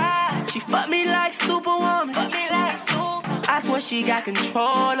 She fucked me like Superwoman. I swear she got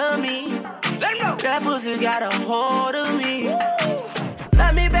control of me. That pussy got a hold of me.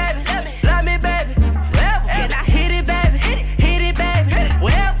 Love me, baby, forever. Can I hit it, baby? Hit it, baby.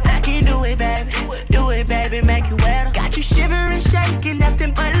 Well, I can do it, baby. Do it, baby, make you wetter. Got you shivering, shaking,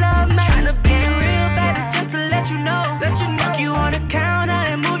 nothing but love, man. Tryna be real, baby, just to let you know. Fuck you on the counter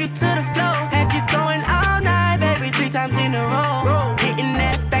and move you to the floor. Have you going all night, baby, 3 times in a row. Hitting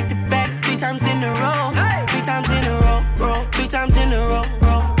that back to back, 3 times in a row. 3 times in a row, 3 times in a row,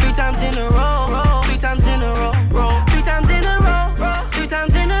 3 times in a row, 3 times in a row, 3 times in a row, 3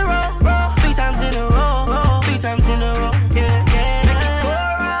 times in a row, 3 times in a row, 3 times in a row. Yeah, yeah. Make it go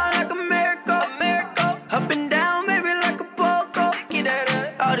around like a miracle. Up and down, baby, like a pogo.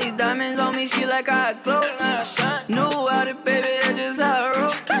 All these diamonds on me, she like I glow. New out it, baby, that's just how I roll.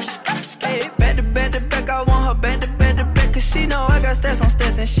 Hey, back to back, I want her back to back, cause she know I got stats on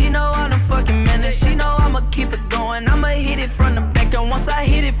stats, and she know I'm the fucking man, and she know I'ma keep it going. I'ma hit it from the back, and once I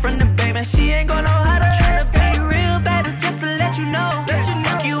hit it from the back, man, she ain't gonna know how to try to be real, baby, just to let you know.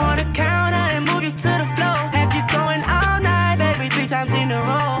 Fuck you on the counter and move you to the floor. Have you going all night, baby, 3 times in a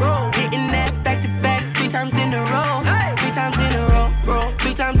row. Hitting that back to back, 3 times in a row. 3 times in a row,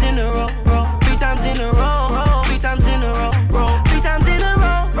 3 times in a row, 3 times in a row, 3 times in a row, 3 times in a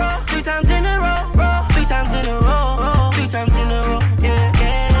row, 3 times in a row, 3 times in a row, 3 times in a row. Yeah,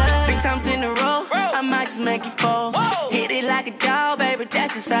 yeah. 3 times in a row, I might just make you fall. Hit it like a dog, baby,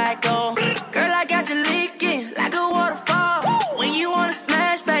 that's just how it go. Girl, I got you leaking like a waterfall. When you wanna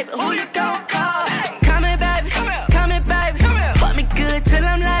smash, baby, who you gon' call? Come here, baby, fuck me good till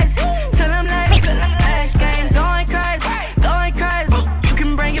I'm lazy, Smash game going crazy. You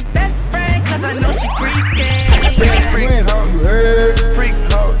can bring your best friend, cause I know she freaking. Freak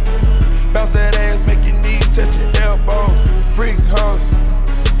hoes, bounce that ass, make your knees touch your elbows. Freak hoes,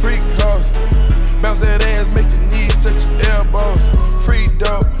 bounce that ass, make your knees touch your elbows. Free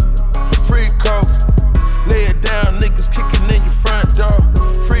dope, free coke, lay it down, niggas kicking in your front door.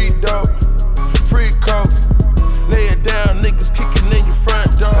 Free dope, free coke, lay it down, niggas kicking in your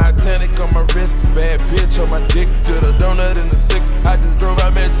front door. Titanic on my wrist, bad bitch on my dick, did a donut in the 6. I just drove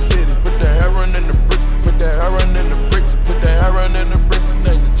out Magic City, put the heroin in the bricks, put the heroin in the bricks, put the heroin in the bricks, and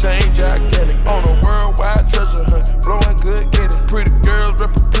then you change gigantic. On a worldwide treasure hunt, blowing good, get it. Pretty girls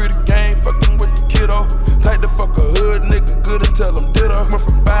rep a pretty game, fucking with the kiddo. Tight the fuck a hood nigga, good and tell him ditto. Went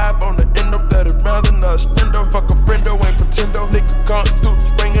from 5 on the endo, 30 rounds in a stendo. Fuck a friendo, ain't pretendo. Nigga come through,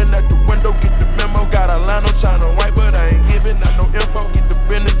 springing at the window, get the memo. Got a line on China white, but I ain't giving out no info. Get the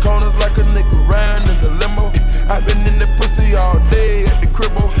business corners like a nigga riding in the limo. I been in the pussy all day,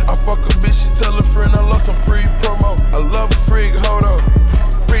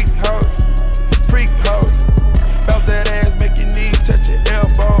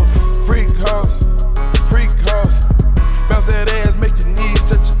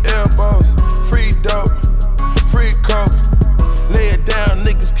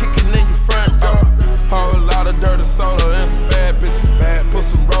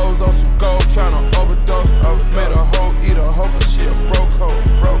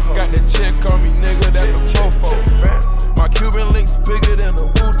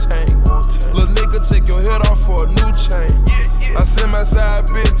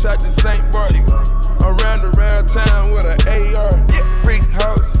 shot to St. Bart. Around town with an AR. Freak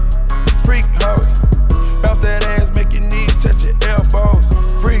house, freak house. Bounce that ass, make your knees touch your elbows.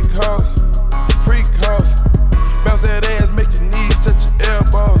 Freak house, freak house. Bounce that ass, make your knees touch your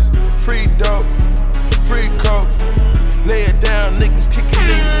elbows. Free dope, free coke. Lay it down, niggas kicking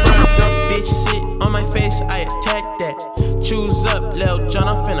in front door. Bitch sit on my face, I attack that. Choose up, Lil John,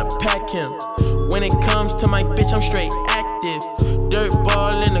 I'm finna pack him. When it comes to my bitch, I'm straight active. Dirt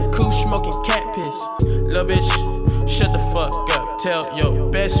ball in the coupe, smoking cat piss. Lil bitch, shut the fuck up. Tell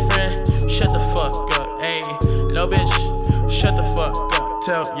your best friend, shut the fuck up. Ayy, lil bitch, shut the fuck up.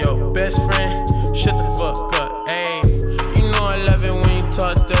 Tell your best friend, shut the fuck up. Ayy, you know I love it when you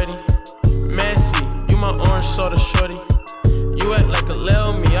talk dirty. Messy, you my orange soda shorty. You act like a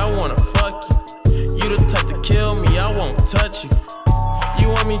lil me, I wanna fuck you. You the type to kill me, I won't touch you. You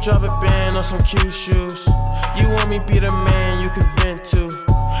want me drop a band on some cute shoes. You want me be the man you can vent to.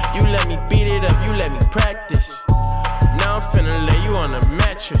 You let me beat it up, you let me practice. Now I'm finna lay you on a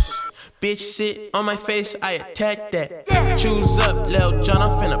mattress. Bitch sit on my face, I attack that. Choose up, Lil John,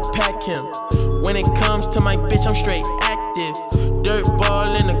 I'm finna pack him. When it comes to my bitch, I'm straight active. Dirt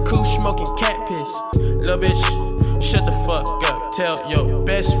ball in the coupe, smoking cat piss. Lil bitch, shut the fuck up. Tell your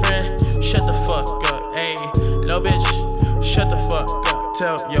best friend, shut the fuck up. Ayy, lil bitch, shut the fuck up.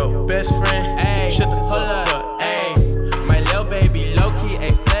 Tell your best friend, ayy, shut the fuck up. Ayy, my lil baby low-key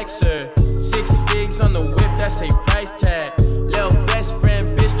a flexer. 6 figs on the whip, that's a price tag. Lil best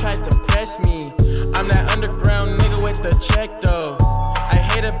friend bitch tries to press me. I'm that underground nigga with the check though. I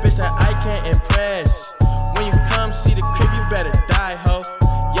hate a bitch that I can't impress. When you come see the crib, you better die, ho.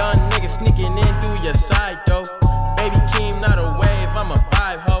 Young nigga sneaking in through your side though. Baby Keem, not a wave, I'm a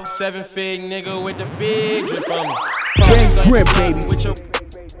vibe, ho. 7 fig nigga with the big drip on me. Bang Grimm, baby. With your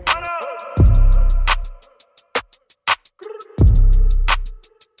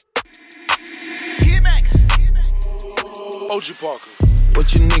OG Parker.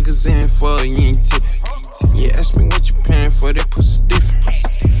 What you niggas in for, you ain't tippin'. Yeah, ask me what you paying for, that pussy different.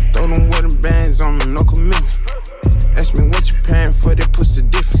 Throw them wedding bands on them, no commitment. Ask me what you paying for, that pussy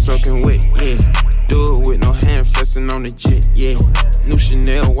different. Soaking wet, yeah. Do it with no hand flexing on the jet, yeah. New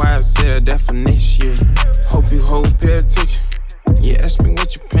Chanel, YSL, that finesse, yeah. Hope you hold, pay attention. Yeah, ask me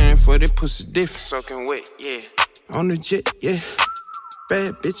what you paying for, that pussy different. Soaking wet, yeah. On the jet, yeah.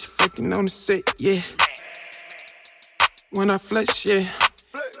 Bad bitch fucking on the set, yeah. When I flex, yeah.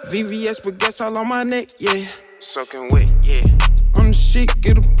 VVS with gas all on my neck, yeah. Soaking wet, yeah. On the sheet,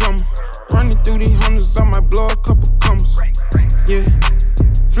 get a plumber. Running through these hundreds, I might blow a couple commas. Yeah.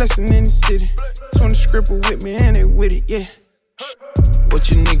 Flexing in the city. 20 scribble with me and they with it, yeah.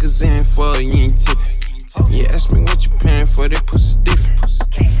 What you niggas in for, you ain't tippin'. Yeah, ask me what you paying for, that pussy different.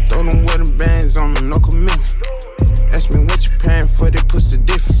 Throw them wedding bands on them, no commitment. Ask me what you paying for, that pussy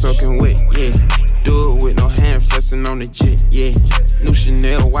different. Soaking wet, yeah. Do it with no hand flexing on the jet, yeah. New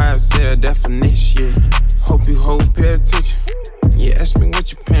Chanel, YSL, that finesse, yeah. Hope you hold, pay attention. Yeah, ask me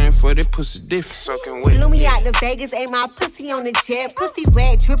what you paying for, that pussy different. Soaking wet. Blew me out to Vegas, ain't my pussy on the jet. Pussy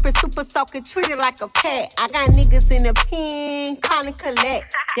wet, drippin', super soaking, treated like a pet. I got niggas in the pen, callin'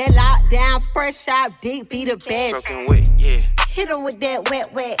 collect. That lockdown, fresh out, deep, be the best. Soaking wet, yeah. Hit him with that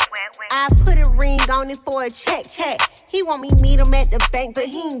wet. I put a ring on it for a check. He want me meet him at the bank, but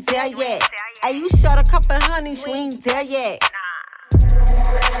he ain't there yet. Hey, you short a couple honeys, you ain't there yet.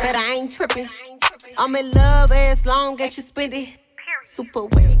 But I ain't trippin'. I'm in love as long as you spend it. Super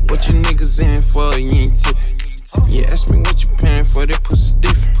wet. What you niggas in for, you ain't tippin'. Yeah, ask me what you paying for, that pussy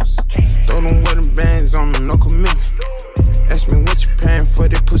different. Throw them wedding bands on them, no commitment. Ask me what you paying for,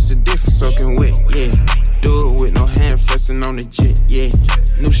 that pussy different. Soaking wet, yeah. Do it with no hand flexing on the jet, yeah.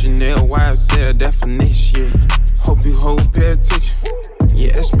 New Chanel, YSL, that finesse, yeah. Hope you hold, pay attention.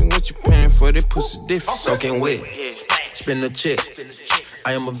 Yeah, ask me what you paying for, that pussy different. Soaking wet, spin the check.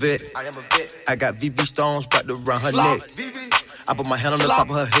 I am a vet. I got VV stones wrapped around her neck. I put my hand on the top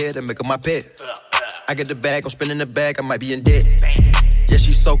of her head and make her my pet. I get the bag, I'm spinning the bag, I might be in debt. Yeah,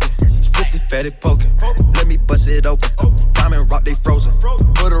 she soaking, pussy fatty poking. Let me bust it open. Diamond rock, they frozen.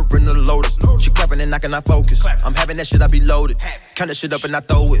 Put her in the Lotus. She clapping and knocking, I focus. I'm having that shit, I be loaded. Count that shit up and I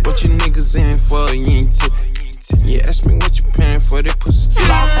throw it. What you niggas in for, you ain't tippin'. Yeah, ask me what you paying for, that pussy.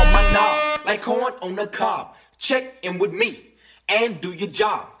 Slide on my knob, like corn on the cob. Check in with me and do your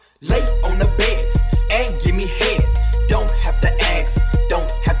job. Lay on the bed and give me head. Don't have to ask,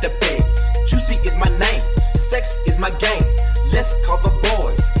 don't have to beg. Juicy is my name, sex is my game. Let's call the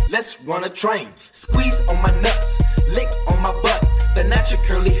boys, let's run a train. Squeeze on my nuts, lick on my butt. The natural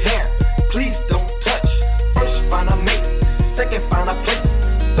curly hair, please don't touch. First find a mate, second find a place.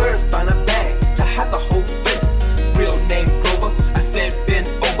 Third find a bag to hide the whole face. Real name Grover, I said bend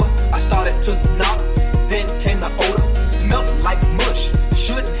over.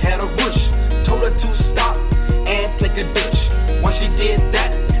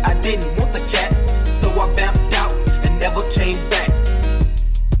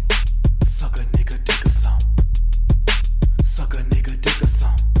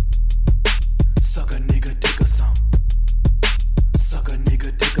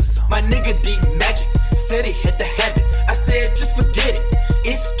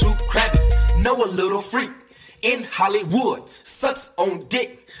 Now a little freak in Hollywood sucks on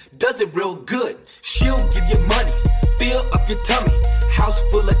dick, does it real good. She'll give you money, fill up your tummy. House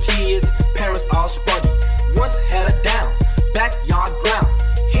full of kids, parents all spunky. Once had her down, backyard ground.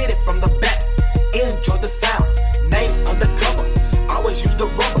 Hit it from the back, enjoy the sound. Name undercover, always use the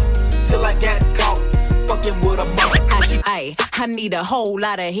rubber. Till I got caught, fucking with a mother. I need a whole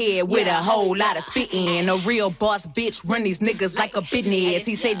lot of head with a whole lot of spit in. A real boss bitch run these niggas like a business.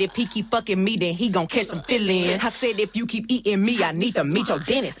 He said if he keep fucking me, then he gon' catch some feelings. I said if you keep eating me, I need to meet your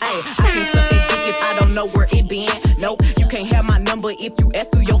dentist. Ay, I can't suck that dick if I don't know where it been. Nope, you can't have my number if you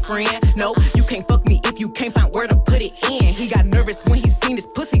ask through your friend. Nope, you can't fuck me if you can't find where to put it in. He got nervous when he seen this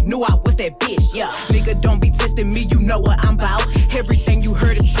pussy, knew I was that bitch. Yeah, nigga, don't be testing me, you know what I'm about. Everything you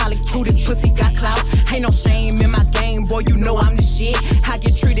heard is probably true, this pussy got clout. Ain't no shame in my game, boy, you know I'm the shit. I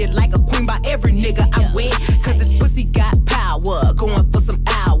get treated like a queen by every nigga I'm with. Cause this pussy got power, going for some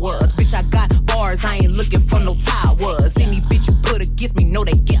hours. Bitch, I got bars, I ain't looking for no towers. Any bitch you put against me, know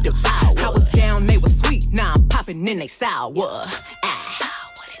they get devoured. I was down, they was sweet, now I'm popping in they sour.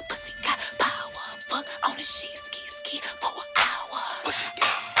 This pussy got power, fuck on the sheets, ski for an hour. Pussy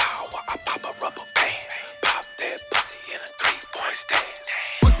got power, I pop a rubber band, pop that pussy in a 3-point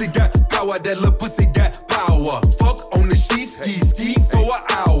stance. Pussy got power, that little pussy got power. Fuck on the sheets, ski for an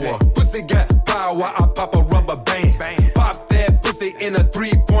hour. Pussy got power, I pop a rubber band. Pop that pussy in a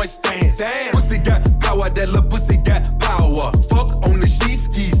 3-point stance. Pussy got power, that little pussy got power. Fuck on the sheets,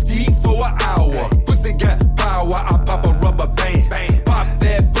 ski for an hour. Pussy got power, I pop a rubber band. Pop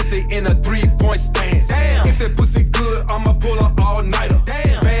that pussy in a 3-point stance. If that pussy good, I'ma pull her all-nighter.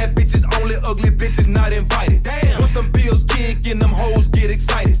 Bad bitches only, ugly bitches not invited. Once them bills kick and them hoes get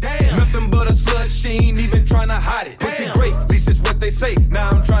excited. Nothing but a slut, she ain't even tryna hide it. Pussy great, at least it's what they say. Now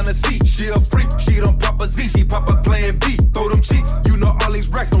I'm tryna see. She a freak, she don't pop a Z, she pop a plan B. Throw them cheeks, you know all these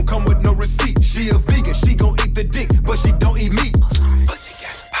racks don't come with no receipt. She a vegan, she gon' eat the dick, but she don't eat meat. Pussy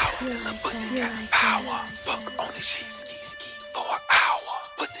got power, that little pussy got power. Fuck on the sheets, ski for an hour.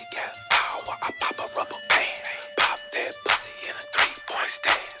 Pussy got power, I pop a rubber band. Pop that pussy in a 3-point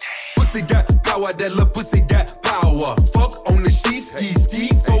stance. Pussy got power, that little pussy got power. Fuck on the sheets, ski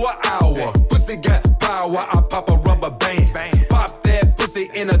for an hour. Pussy got power, I pop a rubber band. Pop that pussy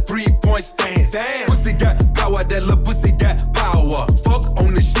in a 3-point stance. Pussy got power, that little pussy got power. Fuck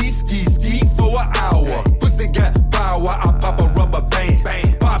on the sheets, ski for an hour. Pussy got power, I pop a rubber band.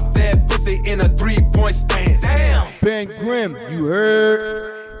 Pop that pussy in a 3-point stance. Ben Grimm, you heard?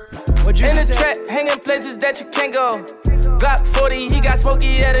 In the trap, hanging places that you can't go. Glock 40, he got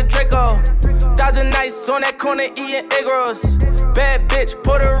smoky at a Draco. 1,000 nights on that corner eating egg rolls. Bad bitch,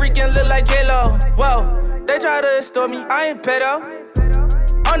 Puerto Rican, look like J-Lo. Whoa, they try to extort me, I ain't pedo.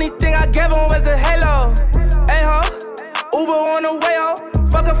 Only thing I gave him was a halo. Hey ho, Uber on the way ho.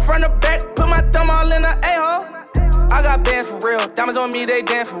 Fuck her front or back, put my thumb all in the A-ho. I got bands for real, diamonds on me, they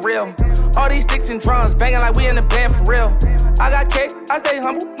dance for real. All these sticks and drums, banging like we in the band for real. I got cake, I stay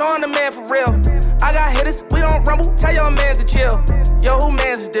humble, no I'm the man for real. I got hitters, we don't rumble, tell your mans to chill. Yo, who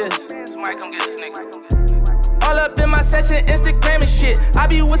mans is this? Somebody come get this nigga. All up in my session, Instagram and shit. I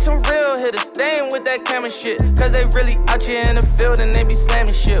be with some real hitters, they ain't with that camera shit. Cause they really out here in the field and they be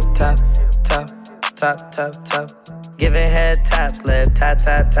slamming shit. Top, top, top, top, top. Giving head taps, lip tap,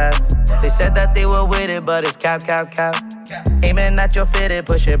 tap, taps. They said that they were with it, but it's cap, cap, cap. Aiming at your fitted,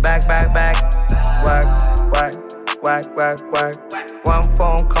 push it back, back, back. Whack, whack, whack, whack, whack. One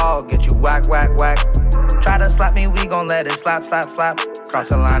phone call, get you whack, whack, whack. Try to slap me, we gon' let it slap, slap, slap. Cross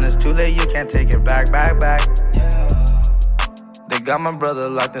the line, it's too late, you can't take it back, back, back. They got my brother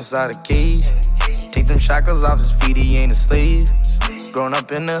locked inside a cage. Take them shackles off his feet, he ain't a slave. Growing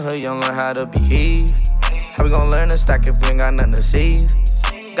up in the hood, you don't learn how to behave. How we gon' learn to stack if we ain't got nothing to save?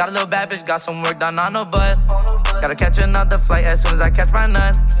 Got a little bad bitch, got some work done on her butt. Gotta catch another flight as soon as I catch my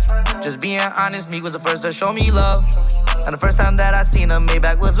nut. Just being honest, Meek was the first to show me love. And the first time that I seen her,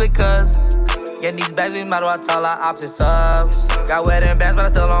 Maybach was with cuz. Getting these bags, we might as well tell our opposites up. Got wedding bands, but I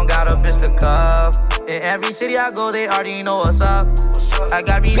still don't got a bitch to cuff. In every city I go, they already know what's up. I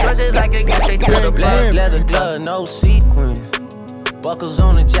got resources, I can get straight to the black leather glove, no sequin. Buckles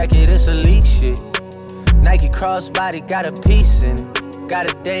on the jacket, it's elite shit. Nike crossbody got a piece in it.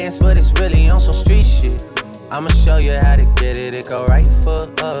 Gotta dance, but it's really on some street shit. I'ma show you how to get it. It go right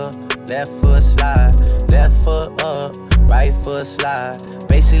foot up, left foot slide. Left foot up, right foot slide.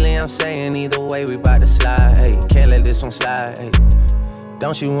 Basically, I'm saying either way, we bout to slide. Hey, can't let this one slide. Hey,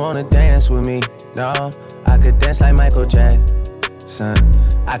 don't you wanna dance with me? No, I could dance like Michael Jackson.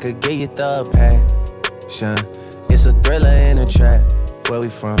 I could get you the passion. It's a thriller in a trap. Where we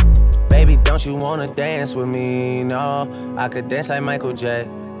from? Baby, don't you wanna dance with me? No, I could dance like Michael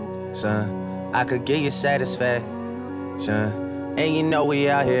Jackson. I could give you satisfaction. And you know we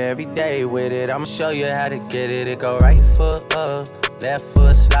out here every day with it. I'ma show you how to get it. It go right foot up, left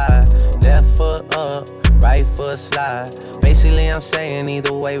foot slide, left foot up, right foot slide. Basically I'm saying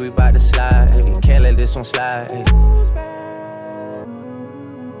either way we bout to slide. Hey, can't let this one slide. Hey.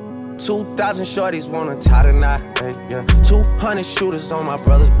 2,000 shorties wanna tie the knot, hey, yeah. 200 shooters on my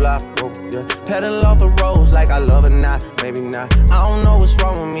brother's block, oh, yeah. Pedal off the roads like I love it, not, maybe not. I don't know what's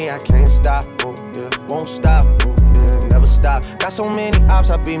wrong with me, I can't stop, oh, yeah. Won't stop, oh, yeah, never stop. Got so many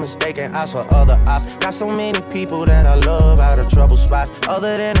ops, I be mistaken ops for other ops. Got so many people that I love out of trouble spots.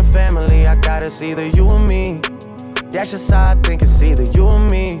 Other than the family, I got it's either you or me. That's just how I think it's either you or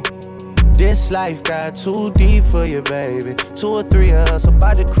me. This life got too deep for you, baby. 2 or 3 of us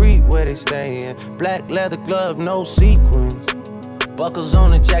about to creep where they stayin'. Black leather glove, no sequins. Buckles on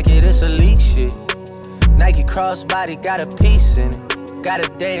the jacket, it's elite shit. Nike crossbody got a piece in it. Gotta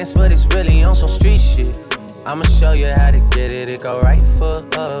dance, but it's really on some street shit. I'ma show you how to get it. It go right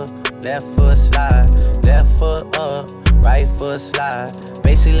foot up, left foot slide, left foot up, right foot slide.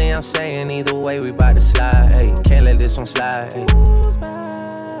 Basically I'm saying either way we bout to slide. Hey, can't let this one slide. Hey.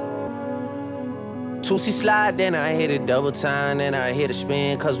 2C slide, then I hit it double time, then I hit a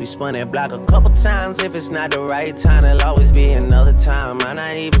spin, cause we spun that block a couple times. If it's not the right time, it'll always be another time. I'm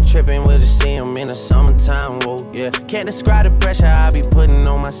not even tripping, we'll just see them in the summertime, whoa, yeah. Can't describe the pressure I be putting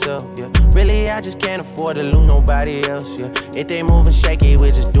on myself, yeah. Really, I just can't afford to lose nobody else, yeah. If they moving shaky, we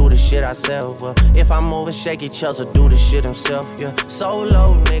just do the shit ourselves, well. If I'm moving shaky, Chelsea do the shit himself, yeah.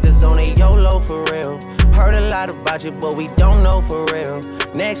 Solo niggas on a YOLO for real. Heard a lot about you, but we don't know for real.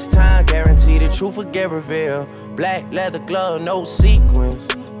 Next time, guarantee the truth will get revealed. Black leather glove, no sequins.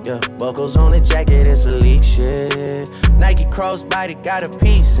 Yeah, buckles on the jacket, it's elite shit. Nike crossbody got a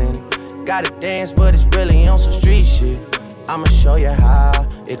piece in it. Gotta dance, but it's really on some street shit. I'ma show you how.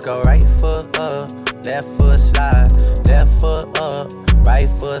 It go right foot up, left foot slide, left foot up, right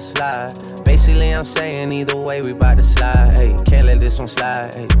foot slide. Basically, I'm saying either way we bout to slide. Hey, can't let this one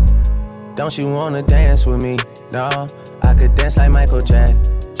slide. Hey. Don't you wanna dance with me? No, I could dance like Michael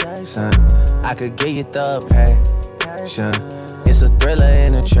Jackson. I could get you the passion. It's a thriller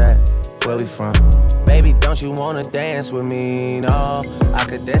in a track. Where we from? Baby, don't you wanna dance with me? No, I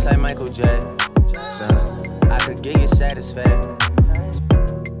could dance like Michael Jackson. I could get you satisfaction.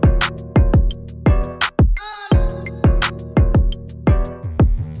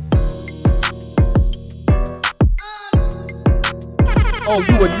 Oh,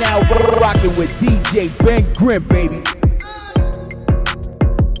 you are now rocking with DJ Ben Grimm, baby.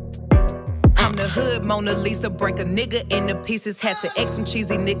 I'm the hood Mona Lisa, break a nigga into pieces. Had to X some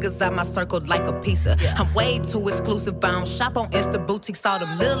cheesy niggas out my circle like a pizza. I'm way too exclusive, I don't shop on Insta boutiques. All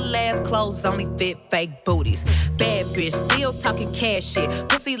them little ass clothes only fit fake booties. Bad bitch, still talking cash shit.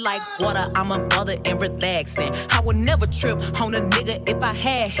 Pussy like water, I'm unbothered and relaxing. I would never trip on a nigga if I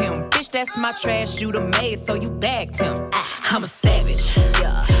had him. Bitch, that's my trash, you the maid, so you bagged him. I'm a savage,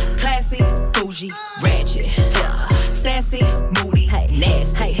 classy, bougie, ratchet, sassy, moody,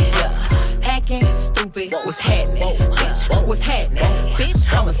 nasty, hacking, stupid, what's happening, bitch, what's happening, bitch,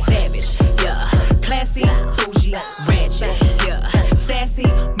 I'm a savage, classy, bougie, ratchet, sassy,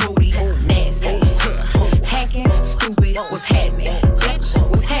 moody, nasty, hacking, stupid, what's happening, bitch,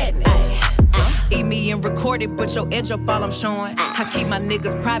 what's happening. Eat me and record it, but your edge up all I'm showing. I keep my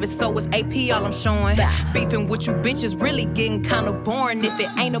niggas private, so it's AP all I'm showing. Beefing with you bitches really getting kinda boring. If it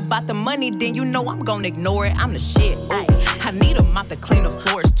ain't about the money, then you know I'm gonna ignore it. I'm the shit, ooh. I need a mop to clean the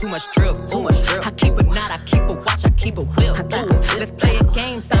floors, too much drip, ooh. I keep a knot, I keep a watch, I keep a whip, ooh. Let's play a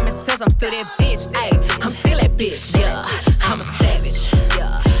game, Simon says I'm still that bitch, ayy. I'm still that bitch, yeah. I'm a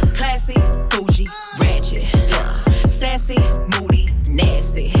savage, classy, bougie, ratchet, sassy, moody,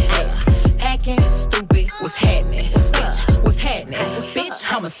 nasty, hacking, stupid, what's happening, bitch, what's happening, bitch,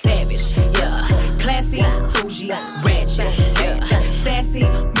 I'm a savage, classy, bougie, ratchet, sassy,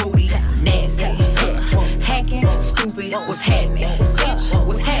 moody, nasty, hacking, stupid, what's happening, bitch,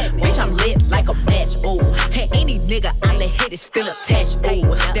 what's happening, bitch, I'm lit like a match, ooh, and any nigga I let hit is still attached,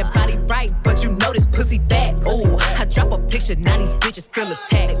 ooh, that body right, but you know this pussy fat, ooh, I drop a picture, now these bitches feel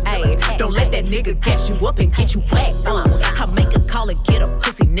attacked, ayy, don't let that nigga catch you up and get you whacked, I make a call and get a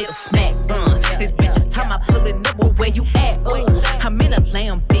pussy nigga smack, this bitch is time I pulling up, well, where you at, ooh, I'm in a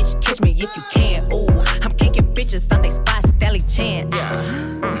lamb, bitch, catch me if you can, ooh, I'm kicking bitches out they spot, Stally Chan,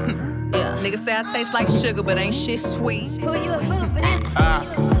 niggas say I taste like sugar, but ain't shit sweet. Who you a fool for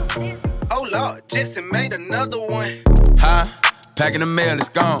this? Oh Lord, Jetson made another one. Huh? Packing the mail, it's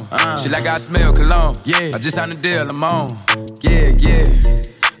gone. She like I smell cologne. Yeah. I just signed the deal, I'm on. Yeah.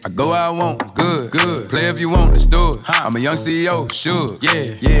 I go where I want, good. Play if you want, let's do it. I'm a young CEO, sure. Yeah.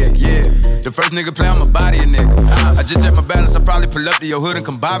 The first nigga play, I'ma body a nigga. I just check my balance, I probably pull up to your hood and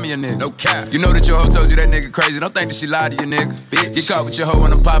come buy me a nigga. No cap. You know that your hoe told you that nigga crazy. Don't think that she lied to you, nigga. Bitch. Get caught with your hoe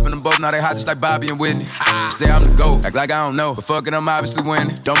and I'm popping them both. Now they hot just like Bobby and Whitney. You say I'm the GOAT, act like I don't know. But fuck it, I'm obviously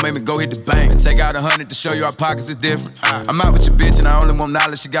winning. Don't make me go hit the bank and take out 100 to show you our pockets is different. I'm out with your bitch and I only want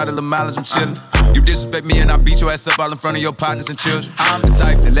knowledge. She got a little mileage, I'm chillin'. You disrespect me and I beat your ass up all in front of your partners and children. I'm the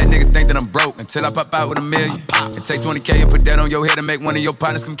type that let niggas think that I'm broke until I pop out with $1 million. And take 20K and put that on your head and make one of your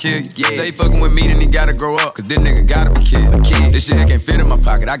partners come kill you. Say he fucking with me, then he gotta grow up, cause this nigga gotta be killed. This shit can't fit in my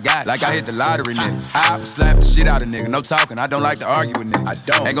pocket, I got it, like I hit the lottery, nigga. I slap the shit out of nigga, no talking, I don't like to argue with niggas. I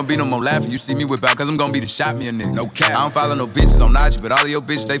don't. Ain't gonna be no more laughing, you see me whip out, cause I'm gonna be the shot me a nigga. No cap. I don't follow no bitches on IG, but all of your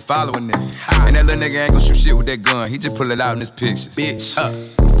bitches, they following nigga. And that little nigga ain't gonna shoot shit with that gun, he just pull it out in his pictures. Bitch.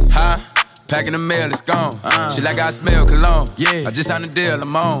 Packing the mail, it's gone. Shit like I smell cologne. Yeah. I just signed a deal,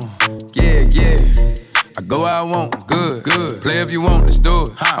 I'm on. Yeah. I go where I want, good. Play if you want, let's do it.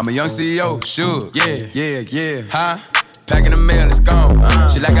 I'm a young CEO, sure. Yeah. Packing the mail, it's gone.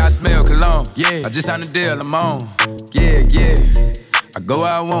 Shit like I smell cologne. Yeah. I just signed a deal, I'm on. Yeah. I go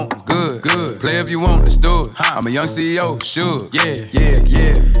where I want, good. Play if you want, let's do it. I'm a young CEO, sure.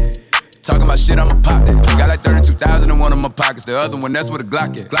 Yeah. Talking about shit, I'ma pop that. Got like 32,000 in one of my pockets. The other one, that's where the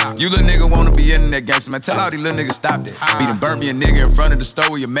Glock at. You little nigga wanna be in that gangster, man. Tell all these little niggas stop that. Beat and burn me a nigga in front of the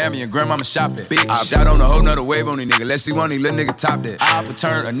store where your mammy and grandmama shop at. I opt out on a whole nother wave on these niggas. Let's see one of these little niggas top that. I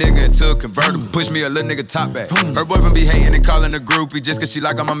turn a nigga into a convertible. Push me a little nigga top back. Her boyfriend be hating and calling a groupie just cause she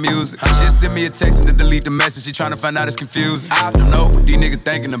like all my music. She'll send me a text and to delete the message. She tryna find out it's confusing. I don't know what these niggas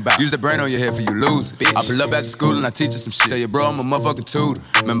thinking about. Use that brain on your head for you lose it. I pull up after school and I teach her some shit. Tell you bro, I'm a motherfucking tutor.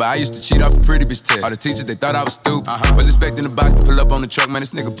 Remember I used to cheat off a pretty bitch. All the teachers, they thought I was stupid. Was expecting the box to pull up on the truck, man,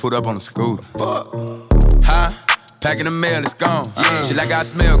 this nigga pulled up on the scooter. Packing the mail, it's gone. Shit like I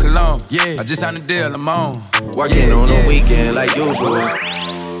smell cologne. I just signed a deal, I'm on. Working on the weekend like usual.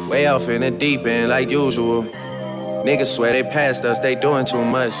 Way off in the deep end like usual. Niggas swear they passed us, they doing too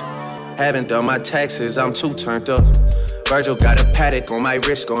much. Haven't done my taxes, I'm too turned up. Virgil got a paddock on my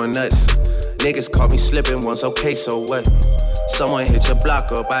wrist going nuts. Niggas caught me slipping once, okay, so what? Someone hit your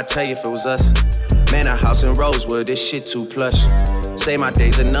block up, I tell you if it was us. Man, a house in Rosewood, this shit too plush. Say my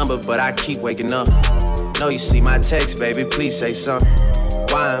day's a number, but I keep waking up. Know you see my text, baby, please say something.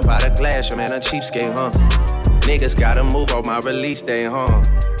 Wine by the glass, man, a cheapskate, huh? Niggas gotta move on my release day, huh?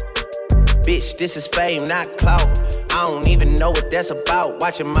 Bitch, this is fame, not clout. I don't even know what that's about,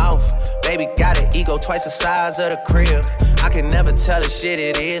 watch your mouth. Baby got an ego twice the size of the crib. I can never tell a shit,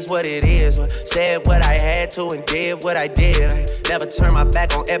 it is what it is. Said what I had to and did what I did. Never turn my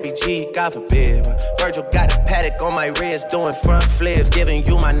back on FBG, God forbid. Virgil got a paddock on my wrist, doing front flips. Giving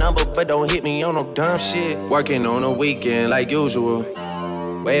you my number, but don't hit me on no dumb shit. Working on the weekend like usual.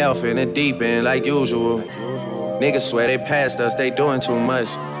 Way off in the deep end like usual. Niggas swear they passed us, they doing too much.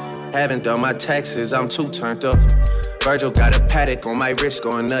 Haven't done my taxes, I'm too turned up. Virgil got a paddock on my wrist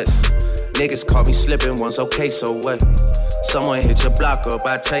going nuts. Niggas caught me slipping once, okay, so what? Someone hit your block up,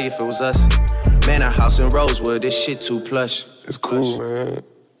 I tell you if it was us. Man, a house in Rosewood, this shit too plush. It's cool, man.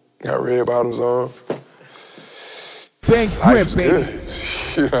 Got red bottoms on. Bang Grimm, baby.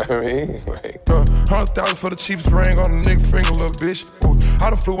 You know what I mean? Like, 100,000 for the cheapest ring on the nigga finger, little bitch. Ooh, I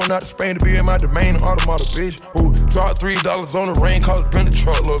done flew one out to Spain to be in my domain, automata, bitch. Ooh, dropped $3 on the rain, cause it been the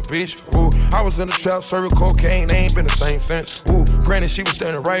truck, little bitch. Ooh, I was in the trap, serving cocaine, they ain't been the same since. Ooh, granted, she was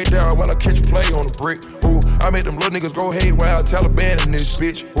standing right there while I catch a play on the brick. Ooh, I made them little niggas go haywire, Taliban in this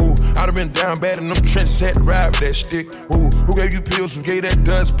bitch. Ooh, I done been down bad in them trenches, had to ride with that stick. Ooh, who gave you pills, who gave that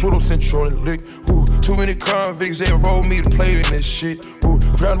dust, Pluto sent you on the lick. Ooh, too many convicts, they rolled me to play in this shit. Ooh,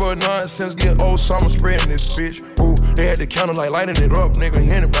 found what nonsense, get old summer spreading this bitch. Ooh, they had the counter like lighting it up, nigga,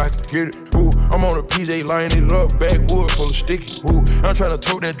 anybody can get it. Ooh, I'm on a PJ lining it up, backwood full of sticky. Ooh, I'm tryna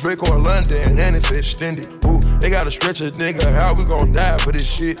tote that Draco in London, and it's extended. Ooh, they gotta stretch a nigga, how we gon' die for this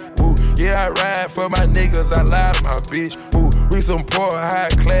shit? Ooh, yeah, I ride for my niggas, I lie to my bitch. Ooh, we some poor, high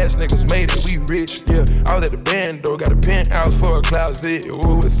class niggas, made it, we rich. Yeah, I was at the band though, got a penthouse for a closet.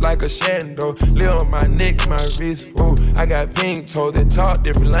 Ooh, it's like a shando, live on my neck, my wrist. Ooh, I got pink toes that talk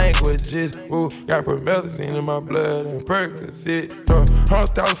different languages. Ooh, got promethazine in my blood and Percocet.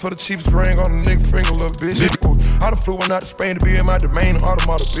 100,000 for the cheapest ring on the nigga finger, little bitch. Ooh, I done flew one out to Spain to be in my domain,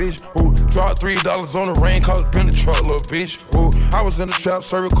 automata, bitch. Ooh, dropped $3 on the rain, cause it been the truck, little bitch. Ooh, I was in the trap,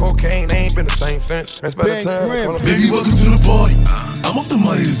 serving cocaine, they ain't been the same since. That's by the time. Baby, welcome to the party. I'm off the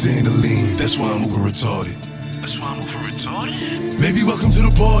money to Zandaline, that's why I'm moving retarded. Baby, welcome to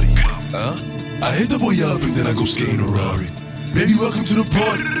the party. I hit the boy up and then I go skate in a Rari. Baby, welcome to the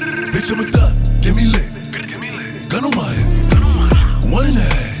party. Bitch, I'm a thot, get me lit. Gun on my hip,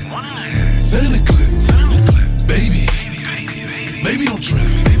 1.5. Send in the clip. Baby, baby, don't trip.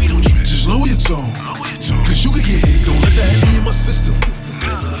 Just lower your tone. Cause you can get hit. Don't let that heavy in my system.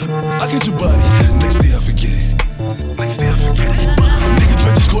 I get your body. Next day I forget it. Nigga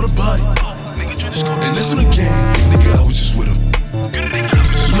tried to score the body. And that's on the game. Nigga, I was just with him.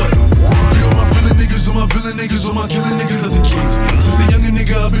 Look, all my villain niggas, all my villain niggas, all my killing niggas as a kid. Since a younger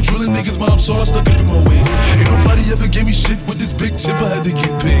nigga, I've been drilling niggas, but I'm so stuck up in my ways. Ain't nobody ever gave me shit with this big chip, I had to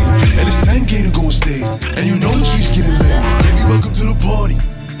get paid. And it's 10K to go on stage, and you know the streets getting laid. Baby, welcome to the party.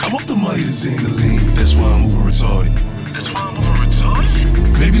 I'm off the Myers and the lean, that's why I'm moving retarded.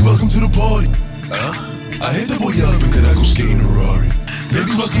 Baby, welcome to the party. I hit the boy up and then I go skate in a Rari.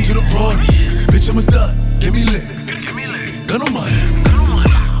 Baby, welcome to the party. Bitch, I'm a thot, get me lit. Gun on my head,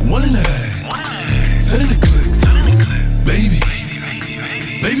 1.5. 10 in the clip. Baby,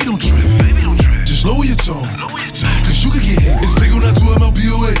 baby, don't trip. Just lower your tone. Cause you can get hit. It's big on that 2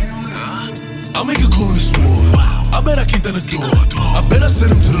 MLBOA. I'll make a call in the store. I bet I kicked down the door. I bet I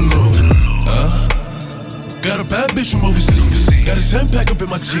sent him to the Lord. Got a bad bitch from overseas. Got a 10-pack up in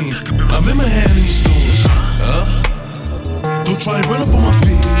my jeans. I'm in my hand in the stores. Don't try and run up on my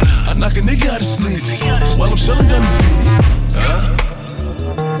feet. I knock a nigga out of sneaks while I'm shelling down his feet.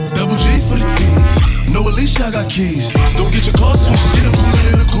 Double G for the team. No, Alicia, I got keys. Don't get your car switched. Shit, I'm cooler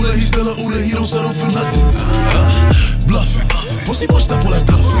than a cooler. He's still a Uda. He don't settle for nothing. Bluffing. Pussy boy, stop all that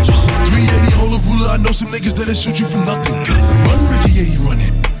bluffing. 380, hold a ruler. I know some niggas that'll shoot you for nothing. Run, Ricky, yeah, he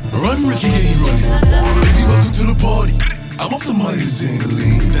running. Run, Ricky, yeah, he running. Baby, welcome to the party. I'm off the Myers and the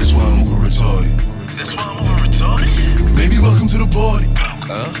lean. That's why I'm moving retarded. Baby, welcome to the party.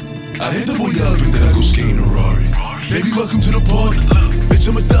 I hit the boy up and then I go skate in a Rari. Baby, welcome to the party.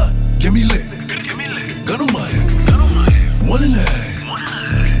 Bitch, I'm a thot, get me lit. Gun on my head, 1.5.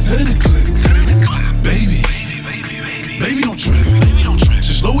 10 in the clip. Baby, baby, don't trip.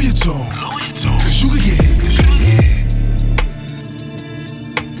 Just lower your tone. Cause you can get hit.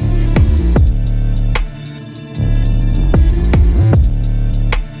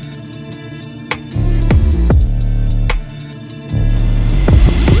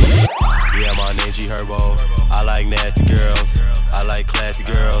 Herbo. I like nasty girls. I like classy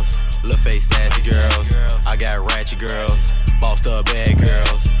girls. Lil' face sassy girls. I got ratchet girls. Bossed up bad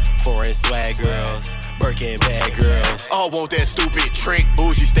girls. Foreign swag girls. Birkin bad girls. All want that stupid trick.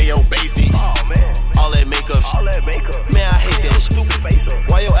 Bougie stay on basic. Oh, man. All that makeup. Man, I hate that shit.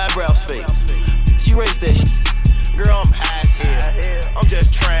 Why your eyebrows fake? She raised that shit. Girl, I'm high as hell. I'm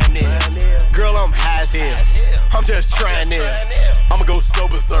just trying it. Girl, I'm high as hell. I'm just trying it. I'ma go so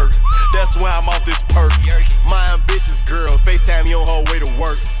berserk. That's why I'm off this perk. My ambitious girl, FaceTime me on her way to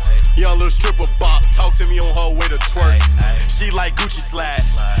work. Young little stripper bop, talk to me on her way to twerk. She like Gucci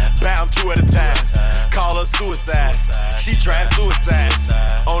slides, bound 2 at a time. Call her suicide, she trying suicide.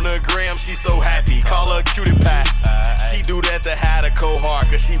 On the gram, she so happy, call her a cutie pie. She do that to hide a cold heart,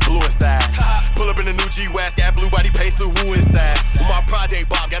 cause she blue inside. Pull up in the new G-Wax, got blue body paint, so who inside? With my project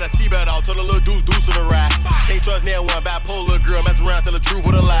Bob, got a seatbelt on, told a little deuce on the ride. Can't trust now one, bipolar girl, mess around, tell the truth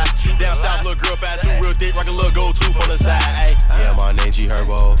with a lie. Down south, little girl, fat, 2 real dick, rockin' little gold tooth on the side. Ay. Yeah, my name G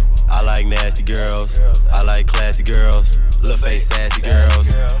Herbo. I like nasty girls. I like classy girls. Lil' face sassy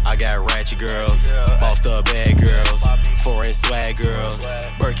girls. I got ratchet girls. Bossed up bad girls. Foreign swag girls.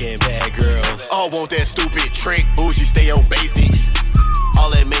 Birkin bad girls. All want that stupid trick. Bougie stay on basic. All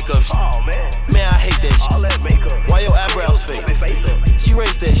that makeup. Man, I hate that shit. Why your eyebrows fake? She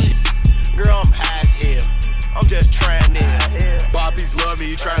raised that shit. Girl, I'm high as hell. I'm just trying it. Bobbies love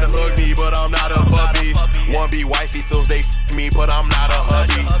me, trying to hug me, but I'm not a puppy. Wanna be wifey, so they f me, but I'm not a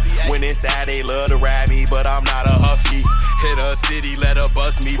hubby. When inside, they love to ride me, but I'm not a huffy. Hit her city, let her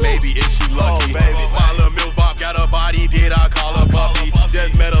bust me, maybe if she lucky. My little milk bop got a body, did I call her puppy?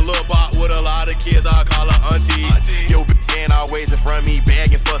 Just met a little bop with a lot of kids, I call her auntie. Yo, pretend always in front of me,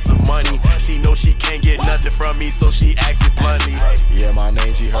 begging for some money. She know she can't get nothing from me, so she acts it bluntly. Yeah, my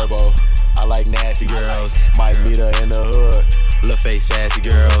name G Herbo. I like nasty girls, might meet her in the hood. Lil' face sassy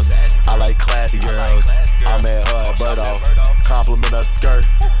girls, I like classy girls. I met her at Birdo, compliment her skirt,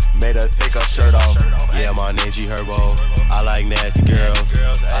 made her take her shirt off. Yeah, my name G Herbo. I like nasty girls,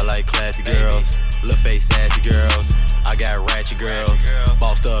 I like classy girls. Lil' face sassy girls, I got ratchet girls.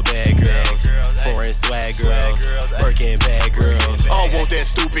 Bossed up bad girls, foreign swag girls, Birkin bad girls. All want that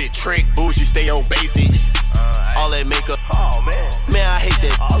stupid trick, bougie stay on basic. All that makeup, man, I hate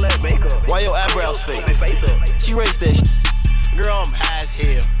that. All that makeup. Why your eyebrows fake? She raised that shit. Girl, I'm high as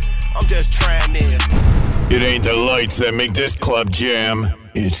hell. I'm just trying it. It ain't the lights that make this club jam.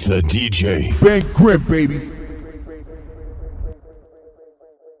 It's the DJ. Bang Grimm, baby.